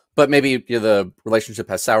 but maybe the relationship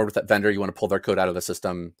has soured with that vendor. You want to pull their code out of the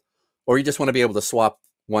system, or you just want to be able to swap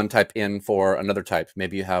one type in for another type.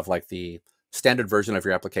 Maybe you have like the standard version of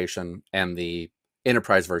your application and the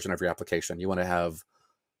enterprise version of your application. You want to have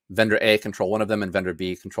vendor A control one of them and vendor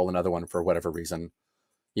B control another one for whatever reason.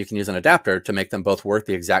 You can use an adapter to make them both work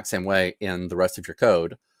the exact same way in the rest of your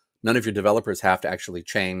code. None of your developers have to actually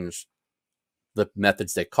change the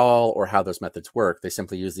methods they call or how those methods work. They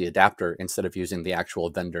simply use the adapter instead of using the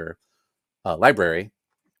actual vendor library,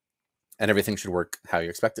 and everything should work how you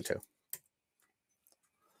expect it to.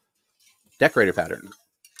 Decorator pattern.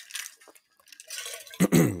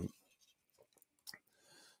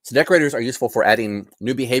 So decorators are useful for adding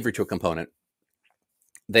new behavior to a component.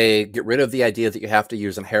 They get rid of the idea that you have to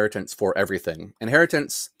use inheritance for everything.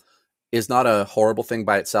 Inheritance is not a horrible thing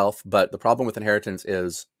by itself, but the problem with inheritance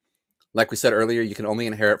is, like we said earlier, you can only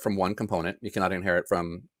inherit from one component. You cannot inherit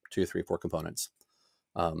from 2, 3, 4 components.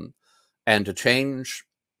 And to change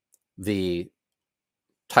the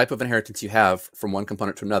type of inheritance you have from one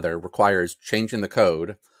component to another requires changing the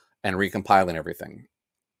code and recompiling everything.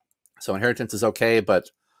 So inheritance is okay, but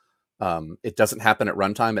it doesn't happen at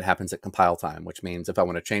runtime. It happens at compile time, which means if I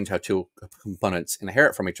want to change how 2 components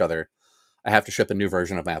inherit from each other, I have to ship a new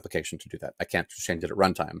version of my application to do that. I can't just change it at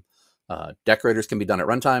runtime. Decorators can be done at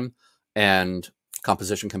runtime, and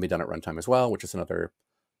composition can be done at runtime as well, which is another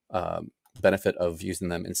benefit of using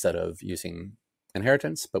them instead of using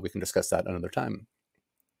inheritance, but we can discuss that another time.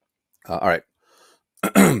 All right.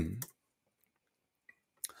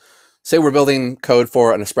 Say we're building code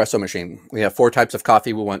for an espresso machine. We have 4 types of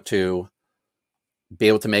coffee we want to be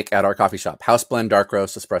able to make at our coffee shop: house blend, dark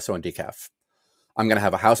roast, espresso, and decaf. I'm going to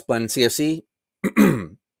have a house blend CFC.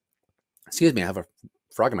 Excuse me, I have a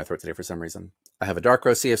frog in my throat today for some reason. I have a dark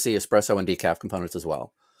roast CFC, espresso, and decaf components as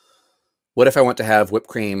well. What if I want to have whipped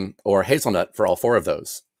cream or hazelnut for all 4 of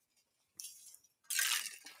those?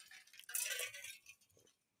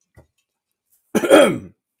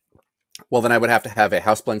 Well, then I would have to have a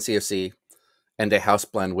house blend CFC and a house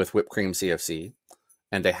blend with whipped cream CFC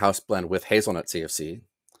and a house blend with hazelnut CFC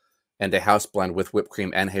and a house blend with whipped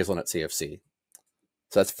cream and hazelnut CFC.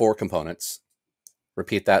 So that's 4 components.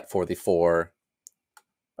 Repeat that for the 4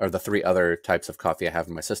 or the 3 other types of coffee I have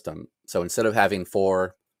in my system. So instead of having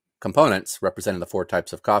 4 components representing the 4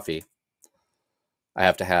 types of coffee, I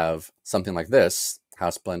have to have something like this: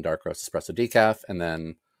 house blend, dark roast, espresso, decaf, and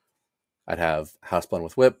then I'd have house blend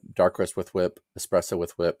with whip, dark roast with whip, espresso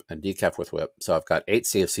with whip, and decaf with whip. So I've got 8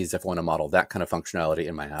 CFCs if I want to model that kind of functionality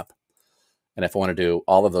in my app. And if I want to do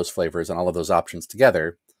all of those flavors and all of those options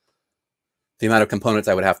together, the amount of components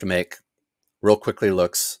I would have to make real quickly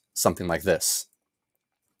looks something like this.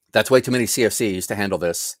 That's way too many CFCs to handle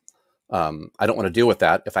this. I don't want to deal with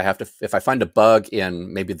that. If I find a bug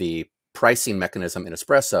in maybe the pricing mechanism in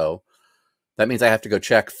espresso, that means I have to go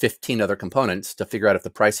check 15 other components to figure out if the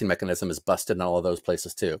pricing mechanism is busted in all of those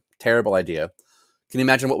places too. Terrible idea. Can you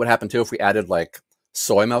imagine what would happen too if we added like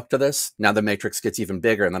soy milk to this? Now the matrix gets even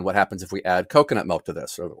bigger. And then what happens if we add coconut milk to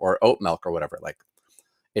this, or oat milk or whatever? Like,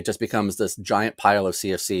 it just becomes this giant pile of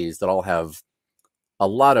CFCs that all have a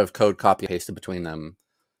lot of code copy pasted between them.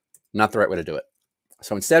 Not the right way to do it.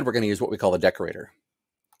 So instead, we're going to use what we call a decorator.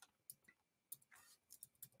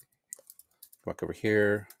 Walk over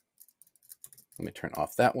here. Let me turn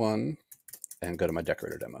off that one and go to my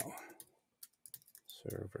decorator demo.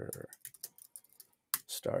 Server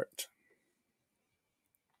start.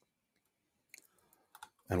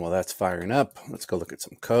 And while that's firing up, let's go look at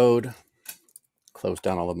some code. Close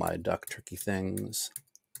down all of my duck turkey things.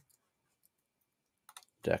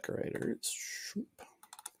 Decorators.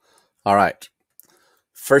 All right.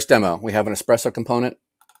 First demo, we have an espresso component.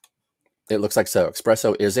 It looks like so.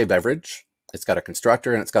 Espresso is a beverage. It's got a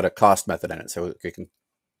constructor and it's got a cost method in it. So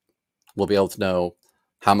we'll be able to know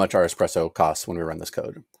how much our espresso costs when we run this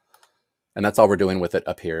code. And that's all we're doing with it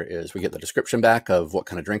up here is we get the description back of what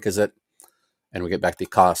kind of drink is it, and we get back the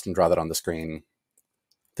cost and draw that on the screen.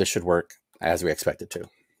 This should work as we expect it to.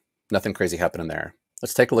 Nothing crazy happening there.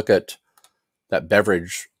 Let's take a look at that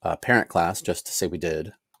beverage parent class just to say we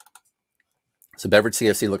did. So beverage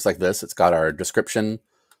CFC looks like this. It's got our description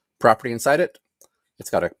property inside it. It's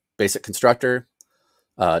got a basic constructor.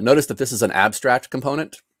 Notice that this is an abstract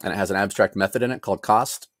component and it has an abstract method in it called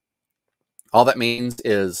cost. All that means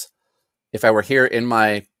is if I were here in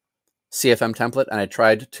my CFM template and I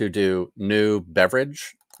tried to do new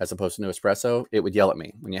beverage as opposed to new espresso, it would yell at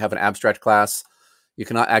me. When you have an abstract class, you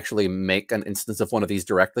cannot actually make an instance of one of these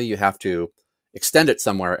directly. You have to extend it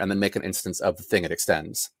somewhere and then make an instance of the thing it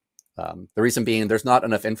extends. The reason being there's not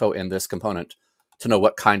enough info in this component to know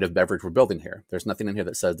what kind of beverage we're building here. There's nothing in here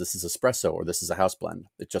that says this is espresso or this is a house blend.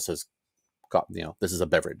 It just says, this is a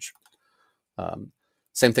beverage.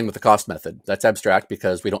 Same thing with the cost method. That's abstract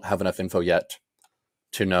because we don't have enough info yet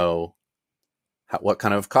to know what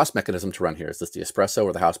kind of cost mechanism to run here. Is this the espresso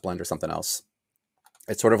or the house blend or something else?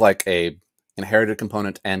 It's sort of like a inherited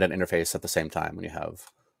component and an interface at the same time when you have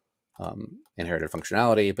inherited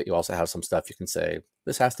functionality, but you also have some stuff you can say,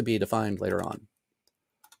 this has to be defined later on.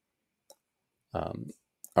 All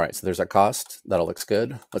right, so there's our cost. That all looks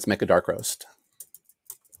good. Let's make a dark roast.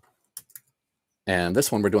 And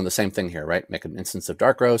this one, we're doing the same thing here, right? Make an instance of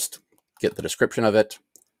dark roast, get the description of it,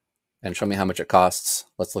 and show me how much it costs.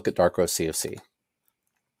 Let's look at dark roast CFC.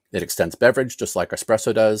 It extends beverage just like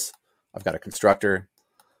espresso does. I've got a constructor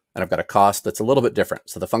and I've got a cost that's a little bit different.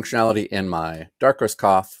 So the functionality in my dark roast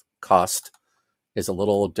cost is a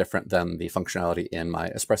little different than the functionality in my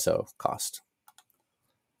espresso cost.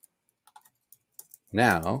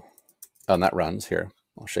 Now, and that runs here.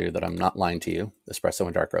 I'll show you that I'm not lying to you, espresso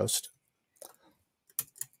and dark roast.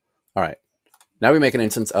 All right, now we make an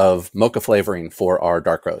instance of mocha flavoring for our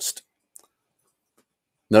dark roast.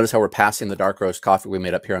 Notice how we're passing the dark roast coffee we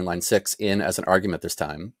made up here on line 6 in as an argument this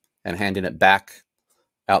time and handing it back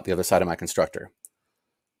out the other side of my constructor.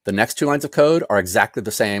 The next 2 lines of code are exactly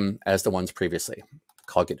the same as the ones previously.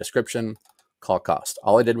 Call get description, call cost.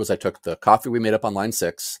 All I did was I took the coffee we made up on line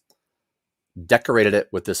 6, decorated it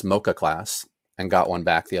with this mocha class, and got one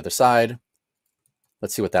back the other side.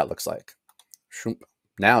 Let's see what that looks like.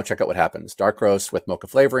 Now check out what happens. Dark roast with mocha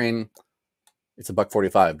flavoring, it's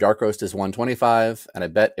 $1.45. Dark roast is $1.25, and I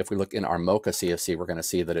bet if we look in our mocha CFC, we're going to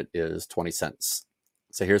see that it is 20 cents.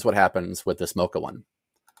 So here's what happens with this mocha one.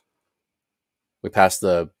 We pass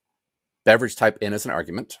the beverage type in as an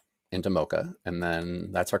argument into mocha, and then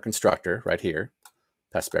that's our constructor right here.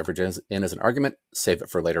 Pass beverages in as an argument, save it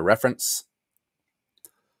for later reference.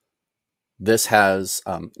 This has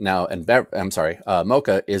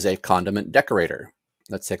mocha is a condiment decorator.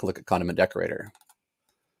 Let's take a look at condiment decorator.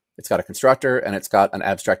 It's got a constructor and it's got an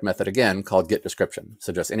abstract method again called get description.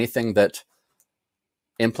 So just anything that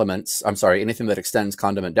anything that extends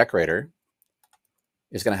condiment decorator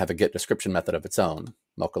is going to have a get description method of its own.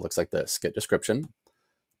 Mocha looks like this. Get description.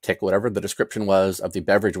 Take whatever the description was of the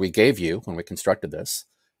beverage we gave you when we constructed this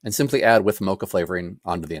and simply add with mocha flavoring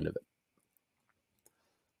onto the end of it.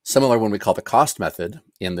 Similar when we call the cost method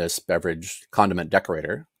in this beverage condiment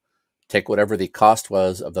decorator, take whatever the cost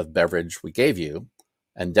was of the beverage we gave you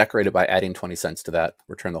and decorate it by adding 20 cents to that,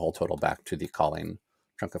 return the whole total back to the calling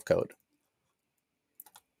chunk of code.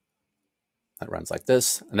 That runs like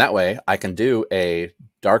this. And that way I can do a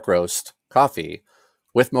dark roast coffee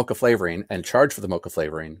with mocha flavoring and charge for the mocha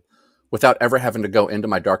flavoring without ever having to go into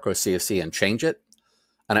my dark roast CFC and change it.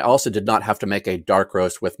 And I also did not have to make a dark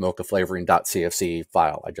roast with mocha flavoring.cfc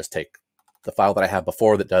file. I just take the file that I have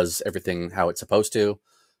before that does everything how it's supposed to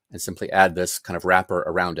and simply add this kind of wrapper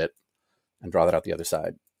around it and draw that out the other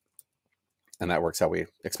side. And that works how we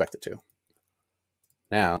expect it to.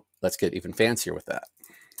 Now, let's get even fancier with that.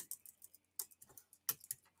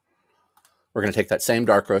 We're going to take that same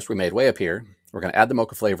dark roast we made way up here. We're going to add the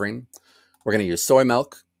mocha flavoring. We're going to use soy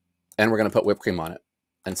milk, and we're going to put whipped cream on it.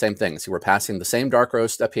 And same thing. So we're passing the same dark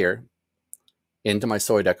roast up here into my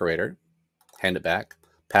soy decorator, hand it back,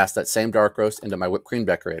 pass that same dark roast into my whipped cream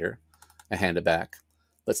decorator, and hand it back.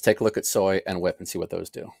 Let's take a look at soy and whip and see what those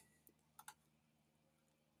do.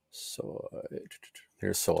 Soy,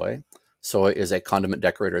 here's soy. Soy is a condiment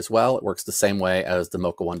decorator as well. It works the same way as the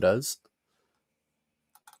mocha one does.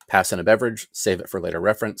 Pass in a beverage, save it for later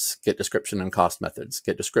reference, get description and cost methods.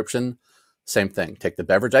 Get description, same thing. Take the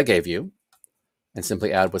beverage I gave you and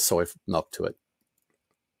simply add with soy milk to it.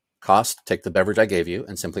 Cost, take the beverage I gave you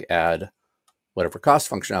and simply add whatever cost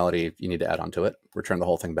functionality you need to add onto it. Return the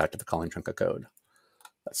whole thing back to the calling chunk of code.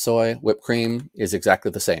 Soy, whipped cream is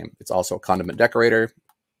exactly the same. It's also a condiment decorator.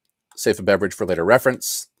 Save a beverage for later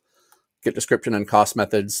reference. Get description and cost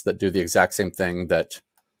methods that do the exact same thing that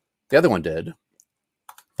the other one did.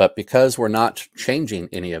 But because we're not changing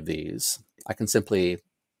any of these, I can simply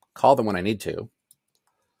call them when I need to.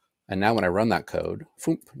 And now when I run that code,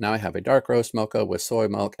 now I have a dark roast mocha with soy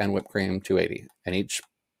milk and whipped cream 280. And each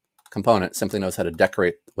component simply knows how to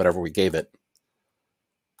decorate whatever we gave it,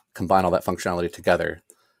 combine all that functionality together,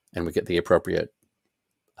 and we get the appropriate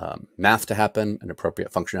math to happen and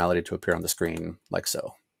appropriate functionality to appear on the screen like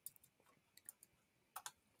so.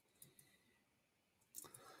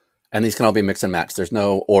 And these can all be mix and match. There's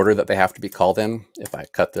no order that they have to be called in. If I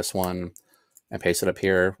cut this one and paste it up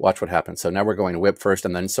here, watch what happens. So now we're going whip first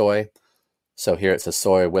and then soy. So here it says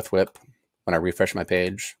soy with whip. When I refresh my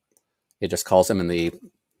page, it just calls them in the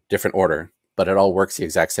different order, but it all works the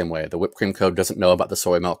exact same way. The whipped cream code doesn't know about the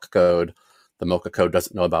soy milk code. The mocha code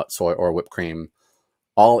doesn't know about soy or whipped cream.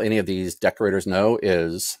 All any of these decorators know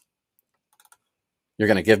is you're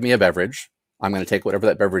going to give me a beverage. I'm going to take whatever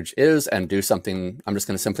that beverage is and do something. I'm just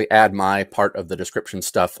going to simply add my part of the description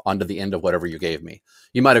stuff onto the end of whatever you gave me.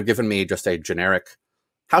 You might have given me just a generic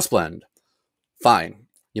house blend. Fine.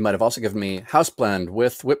 You might have also given me house blend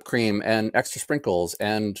with whipped cream and extra sprinkles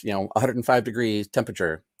and 105 degrees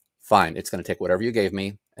temperature. Fine. It's going to take whatever you gave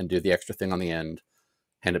me and do the extra thing on the end,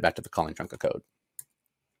 hand it back to the calling chunk of code.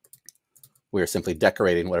 We are simply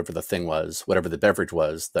decorating whatever the thing was, whatever the beverage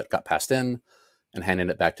was that got passed in, and handing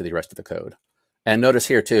it back to the rest of the code. And notice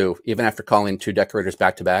here too, even after calling two decorators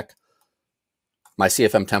back to back, my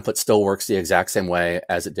CFM template still works the exact same way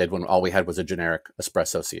as it did when all we had was a generic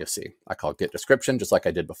espresso CFC. I call get description just like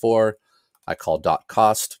I did before. I call dot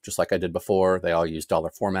cost just like I did before. They all use dollar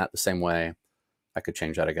format the same way. I could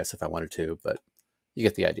change that, I guess, if I wanted to, but you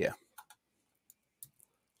get the idea.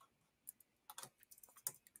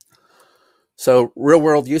 So real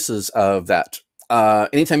world uses of that.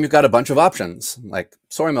 Anytime you've got a bunch of options like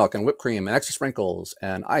soy milk and whipped cream and extra sprinkles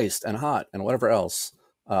and iced and hot and whatever else,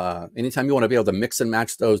 anytime you want to be able to mix and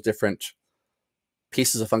match those different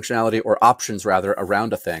pieces of functionality or options rather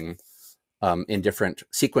around a thing in different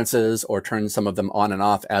sequences or turn some of them on and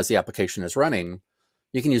off as the application is running,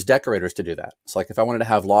 you can use decorators to do that. So like if I wanted to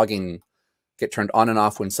have logging get turned on and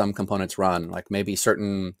off when some components run, like maybe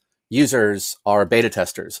certain users are beta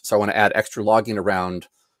testers. So I want to add extra logging around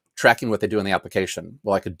tracking what they do in the application.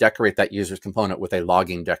 Well, I could decorate that user's component with a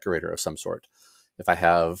logging decorator of some sort. If I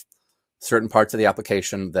have certain parts of the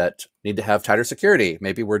application that need to have tighter security,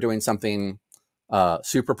 maybe we're doing something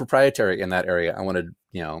super proprietary in that area. I want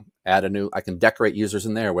to, add a new, I can decorate users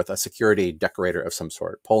in there with a security decorator of some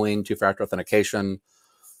sort, polling, two-factor authentication.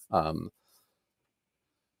 The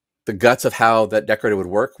guts of how that decorator would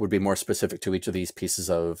work would be more specific to each of these pieces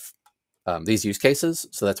of these use cases.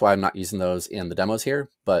 So that's why I'm not using those in the demos here,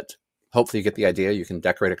 but hopefully you get the idea. You can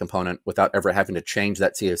decorate a component without ever having to change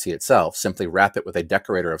that CFC itself. Simply wrap it with a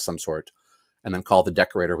decorator of some sort and then call the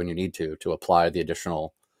decorator when you need to apply the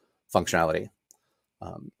additional functionality.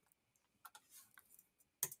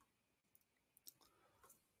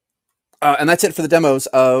 And that's it for the demos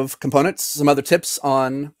of components. Some other tips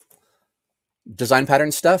on design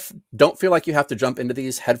pattern stuff. Don't feel like you have to jump into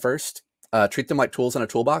these headfirst. Treat them like tools in a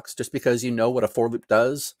toolbox. Just because you know what a for loop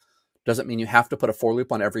does doesn't mean you have to put a for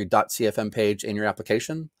loop on every .cfm page in your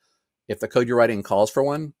application. If the code you're writing calls for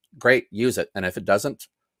one, great, use it. And if it doesn't,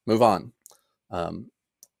 move on.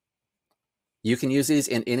 You can use these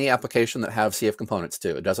in any application that have CFComponents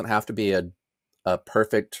too. It doesn't have to be a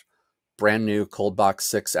perfect brand new cold box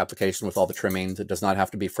 6 application with all the trimmings. It does not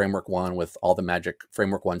have to be framework 1 with all the magic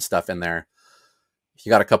framework 1 stuff in there. If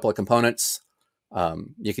you got a couple of components,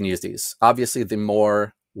 you can use these. Obviously, the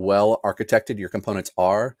more well architected your components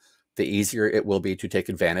are, the easier it will be to take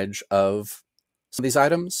advantage of some of these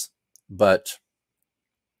items. But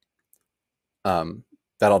that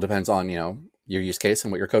all depends on your use case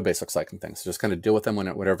and what your code base looks like and things. So just kind of deal with them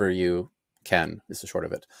whenever you can is the short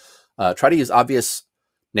of it. Try to use obvious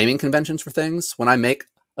naming conventions for things. When I make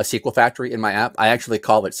a SQL factory in my app, I actually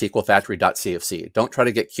call it SQLfactory.cfc. Don't try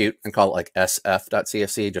to get cute and call it like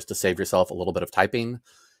sf.cfc just to save yourself a little bit of typing.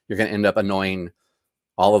 You're going to end up annoying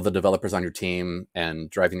all of the developers on your team and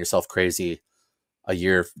driving yourself crazy a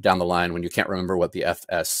year down the line when you can't remember what the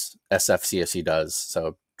sfcfc does.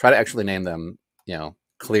 So try to actually name them,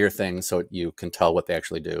 clear things so you can tell what they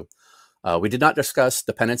actually do. We did not discuss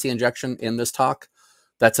dependency injection in this talk.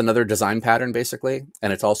 That's another design pattern, basically,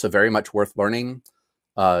 and it's also very much worth learning.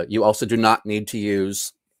 You also do not need to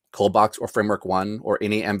use Coldbox or Framework 1 or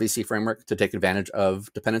any MVC framework to take advantage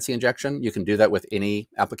of dependency injection. You can do that with any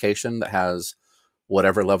application that has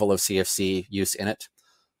whatever level of CFC use in it.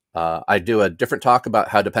 I do a different talk about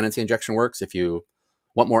how dependency injection works. If you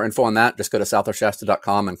want more info on that, just go to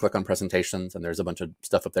southofshasta.com and click on presentations, and there's a bunch of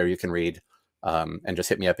stuff up there you can read. And just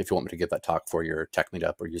hit me up if you want me to give that talk for your tech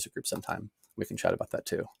meetup or user group sometime. We can chat about that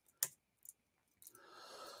too.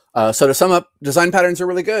 So to sum up, design patterns are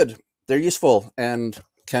really good. They're useful and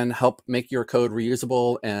can help make your code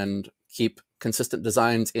reusable and keep consistent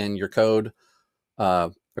designs in your code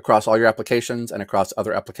across all your applications and across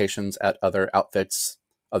other applications at other outfits.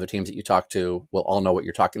 Other teams that you talk to will all know what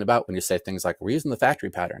you're talking about when you say things like, we're using the factory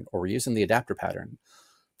pattern or we're using the adapter pattern.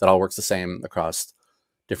 That all works the same across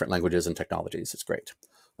different languages and technologies. It's great.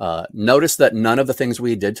 Notice that none of the things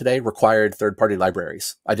we did today required third-party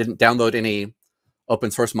libraries. I didn't download any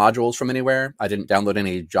open source modules from anywhere. I didn't download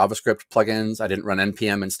any JavaScript plugins. I didn't run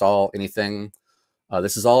npm install anything.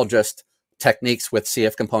 This is all just techniques with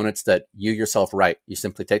CFComponents that you yourself write. You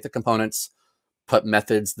simply take the components, put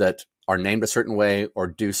methods that are named a certain way or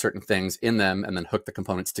do certain things in them, and then hook the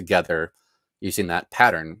components together using that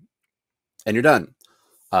pattern, and you're done.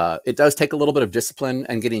 It does take a little bit of discipline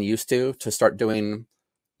and getting used to start doing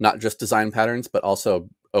not just design patterns, but also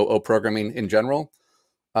OO programming in general.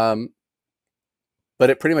 But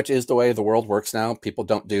it pretty much is the way the world works now. People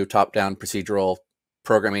don't do top-down procedural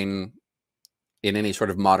programming in any sort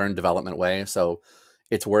of modern development way. So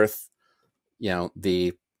it's worth,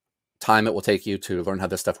 the time it will take you to learn how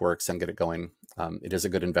this stuff works and get it going. It is a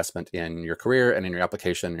good investment in your career and in your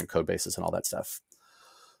application, your code bases and all that stuff.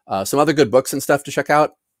 Some other good books and stuff to check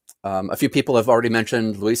out. A few people have already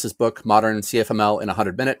mentioned Luis's book, Modern CFML in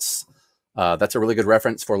 100 Minutes. That's a really good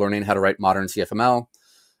reference for learning how to write modern CFML.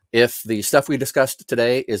 If the stuff we discussed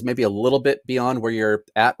today is maybe a little bit beyond where you're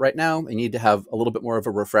at right now, and you need to have a little bit more of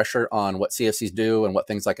a refresher on what CFCs do and what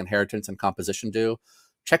things like inheritance and composition do,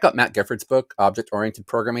 check out Matt Gifford's book, Object-Oriented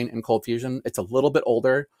Programming in Cold Fusion. It's a little bit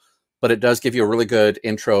older, but it does give you a really good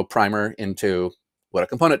intro primer into what a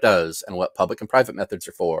component does and what public and private methods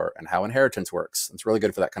are for and how inheritance works. It's really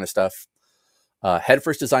good for that kind of stuff. Head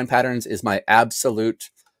First Design Patterns is my absolute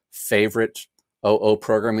favorite OO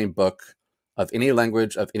programming book of any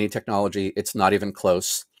language, of any technology. It's not even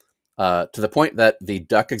close. To the point that the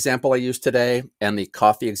duck example I used today and the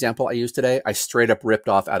coffee example I used today, I straight up ripped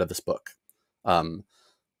off out of this book.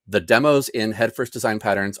 The demos in Head First Design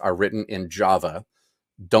Patterns are written in Java.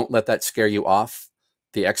 Don't let that scare you off.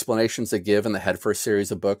 The explanations they give in the Head First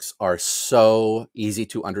series of books are so easy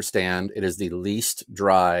to understand. It is the least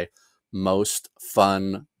dry, most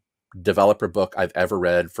fun developer book I've ever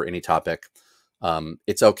read for any topic.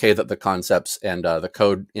 It's okay that the concepts and the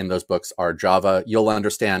code in those books are Java. You'll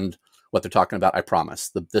understand what they're talking about, I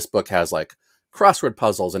promise. This book has like crossword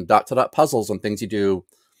puzzles and dot-to-dot puzzles and things you do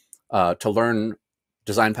to learn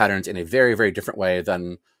design patterns in a very, very different way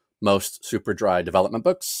than most super dry development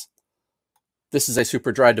books. This is a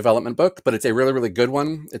super dry development book, but it's a really, really good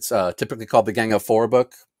one. It's typically called the Gang of Four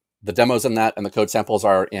book. The demos in that and the code samples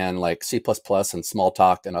are in like C++ and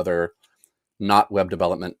Smalltalk and other not web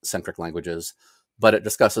development centric languages, but it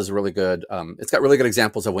discusses really good, it's got really good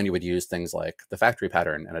examples of when you would use things like the factory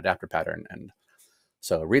pattern and adapter pattern. And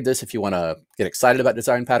so read this if you want to get excited about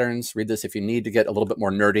design patterns. Read this if you need to get a little bit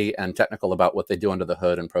more nerdy and technical about what they do under the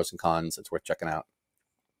hood and pros and cons. It's worth checking out.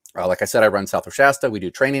 Like I said, I run South of Shasta. We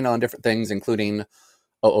do training on different things, including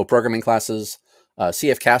OO programming classes.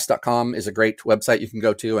 CFcast.com is a great website you can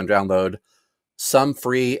go to and download some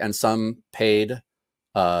free and some paid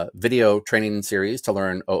video training series to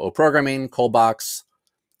learn OO programming, Coldbox,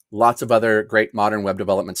 lots of other great modern web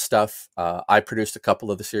development stuff. I produced a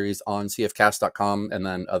couple of the series on CFcast.com, and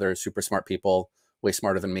then other super smart people, way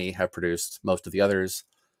smarter than me, have produced most of the others.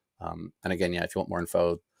 And again, yeah, if you want more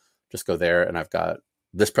info, just go there. And I've got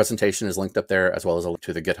this presentation is linked up there, as well as a link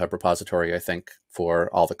to the GitHub repository, I think,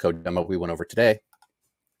 for all the code demo we went over today.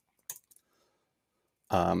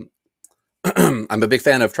 I'm a big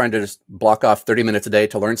fan of trying to just block off 30 minutes a day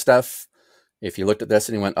to learn stuff. If you looked at this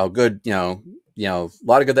and you went, oh, good, a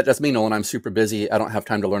lot of good that does me, Nolan. I'm super busy. I don't have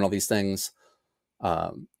time to learn all these things.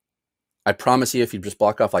 I promise you, if you just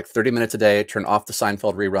block off like 30 minutes a day, turn off the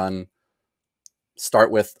Seinfeld rerun,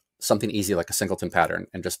 start with something easy like a singleton pattern,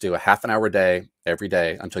 and just do a half an hour a day every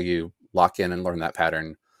day until you lock in and learn that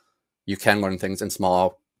pattern. You can learn things in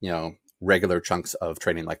small, regular chunks of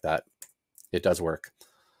training like that. It does work.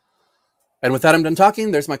 And with that, I'm done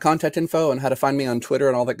talking. There's my contact info and how to find me on Twitter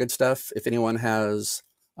and all that good stuff. If anyone has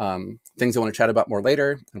things they want to chat about more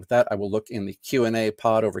later. And with that, I will look in the Q&A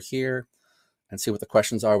pod over here and see what the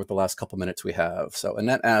questions are with the last couple minutes we have. So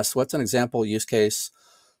Annette asks, what's an example use case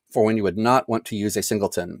for when you would not want to use a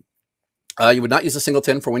singleton? You would not use a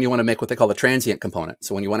singleton for when you want to make what they call a transient component.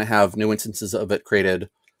 So when you want to have new instances of it created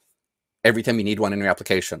every time you need one in your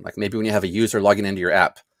application, like maybe when you have a user logging into your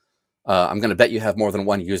app, I'm going to bet you have more than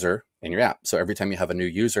one user in your app. So every time you have a new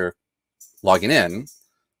user logging in,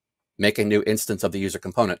 make a new instance of the user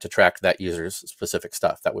component to track that user's specific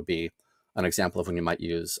stuff. That would be an example of when you might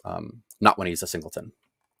use, not want to use a singleton.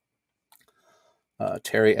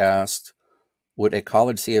 Terry asked, would a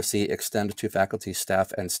college CFC extend to faculty,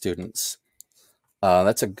 staff, and students?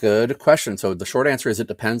 That's a good question. So the short answer is it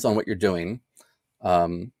depends on what you're doing.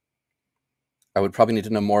 I would probably need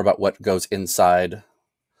to know more about what goes inside.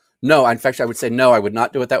 No, in fact, I would say no, I would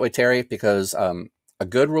not do it that way, Terry, because a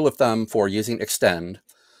good rule of thumb for using extend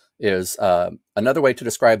is another way to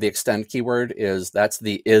describe the extend keyword is that's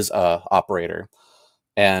the is operator.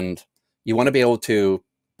 And you want to be able to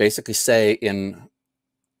basically say in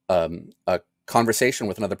a conversation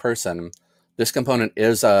with another person, this component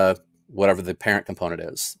is whatever the parent component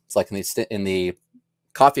is. It's like in the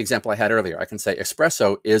coffee example I had earlier, I can say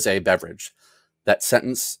espresso is a beverage. That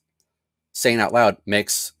sentence saying out loud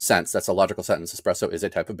makes sense. That's a logical sentence. Espresso is a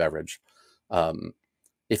type of beverage.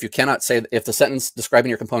 If you cannot say, if the sentence describing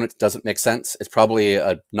your component doesn't make sense, it's probably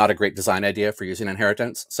not a great design idea for using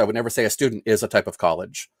inheritance. So I would never say a student is a type of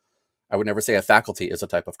college. I would never say a faculty is a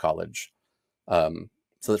type of college. So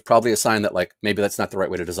there's probably a sign that like, maybe that's not the right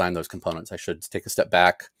way to design those components. I should take a step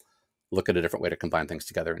back, look at a different way to combine things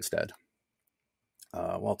together instead.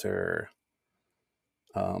 Walter's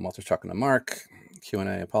talking to Mark.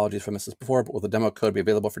 Q&A, apologies for this before, but will the demo code be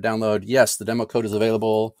available for download? Yes, the demo code is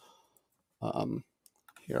available.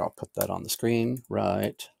 Here, I'll put that on the screen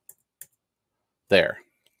right there.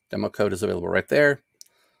 Demo code is available right there.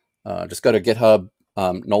 Just go to GitHub,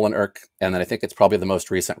 Nolan Erck, and then I think it's probably the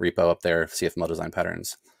most recent repo up there, CFML design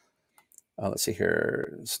patterns. Let's see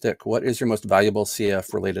here. Stick, what is your most valuable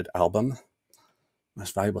CF-related album?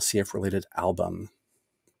 Most valuable CF-related album.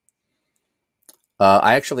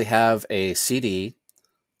 I actually have a CD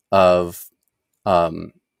of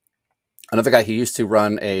another guy who used to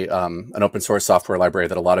run an open source software library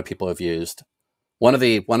that a lot of people have used. One of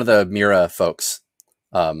the Mira folks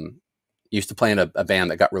used to play in a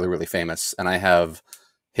band that got really, really famous, and I have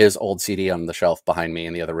his old CD on the shelf behind me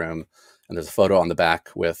in the other room, and there's a photo on the back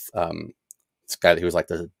with this guy who was like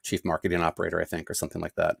the chief marketing operator, I think, or something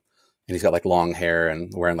like that. And he's got like long hair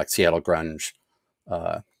and wearing like Seattle grunge,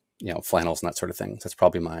 flannels and that sort of thing. That's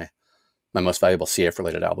probably my most valuable CF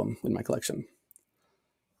related album in my collection.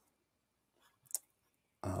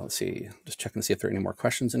 Let's see, just checking to see if there are any more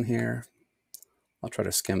questions in here. I'll try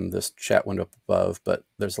to skim this chat window up above, but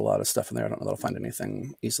there's a lot of stuff in there. I don't know that I'll find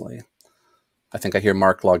anything easily. I think I hear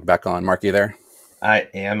Mark logged back on. Mark, you there? I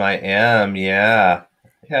am. Yeah,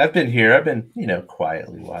 I've been here. I've been,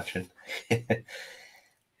 quietly watching.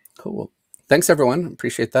 Cool. Thanks, everyone.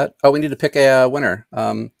 Appreciate that. Oh, we need to pick a winner.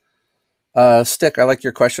 Stick, I like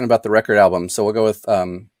your question about the record album. So we'll go with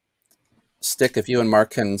Stick. If you and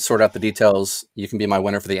Mark can sort out the details, you can be my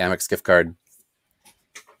winner for the Amex gift card.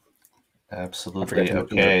 Absolutely.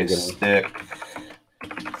 Okay, Stick.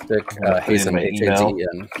 Hazen,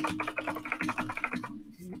 H-A-Z-E-N.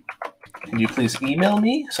 Can you please email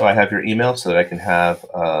me so I have your email so that I can have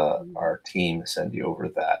our team send you over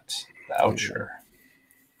that voucher?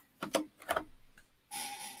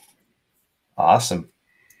 Awesome.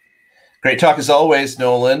 Great talk as always,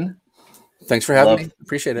 Nolan. Thanks for having me.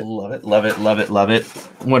 Appreciate it. Love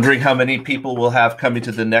it. Wondering how many people we'll have coming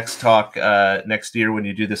to the next talk next year when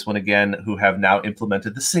you do this one again who have now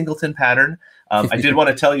implemented the singleton pattern. I did want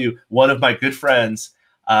to tell you, one of my good friends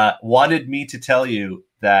wanted me to tell you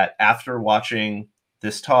that after watching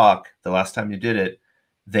this talk, the last time you did it,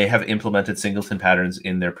 they have implemented singleton patterns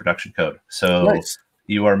in their production code. So nice.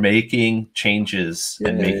 You are making changes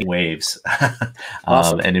and making waves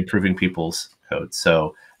awesome. And improving people's code.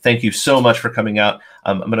 So thank you so much for coming out.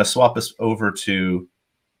 I'm going to swap us over to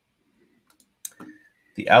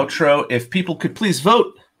the outro. If people could please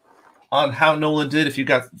vote on how Nolan did. If you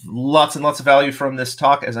got lots and lots of value from this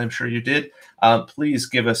talk, as I'm sure you did, please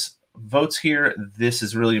give us votes here. This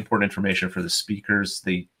is really important information for the speakers.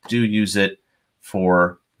 They do use it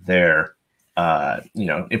for their,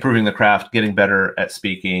 improving the craft, getting better at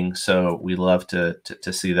speaking. So we love to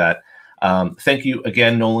see that. Thank you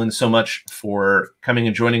again, Nolan, so much for coming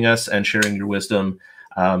and joining us and sharing your wisdom.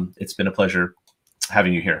 It's been a pleasure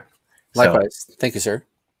having you here. Likewise. So, thank you, sir.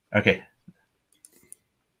 Okay.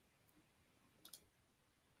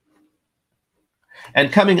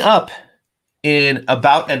 And coming up in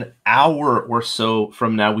about an hour or so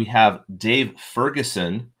from now, we have Dave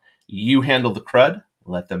Ferguson. You handle the crud,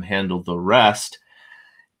 let them handle the rest.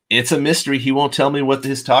 It's a mystery. He won't tell me what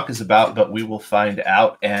his talk is about, but we will find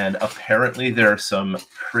out. And apparently there are some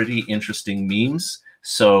pretty interesting memes.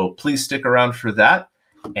 So please stick around for that.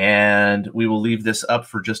 And we will leave this up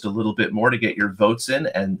for just a little bit more to get your votes in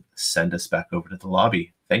and send us back over to the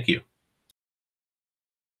lobby. Thank you.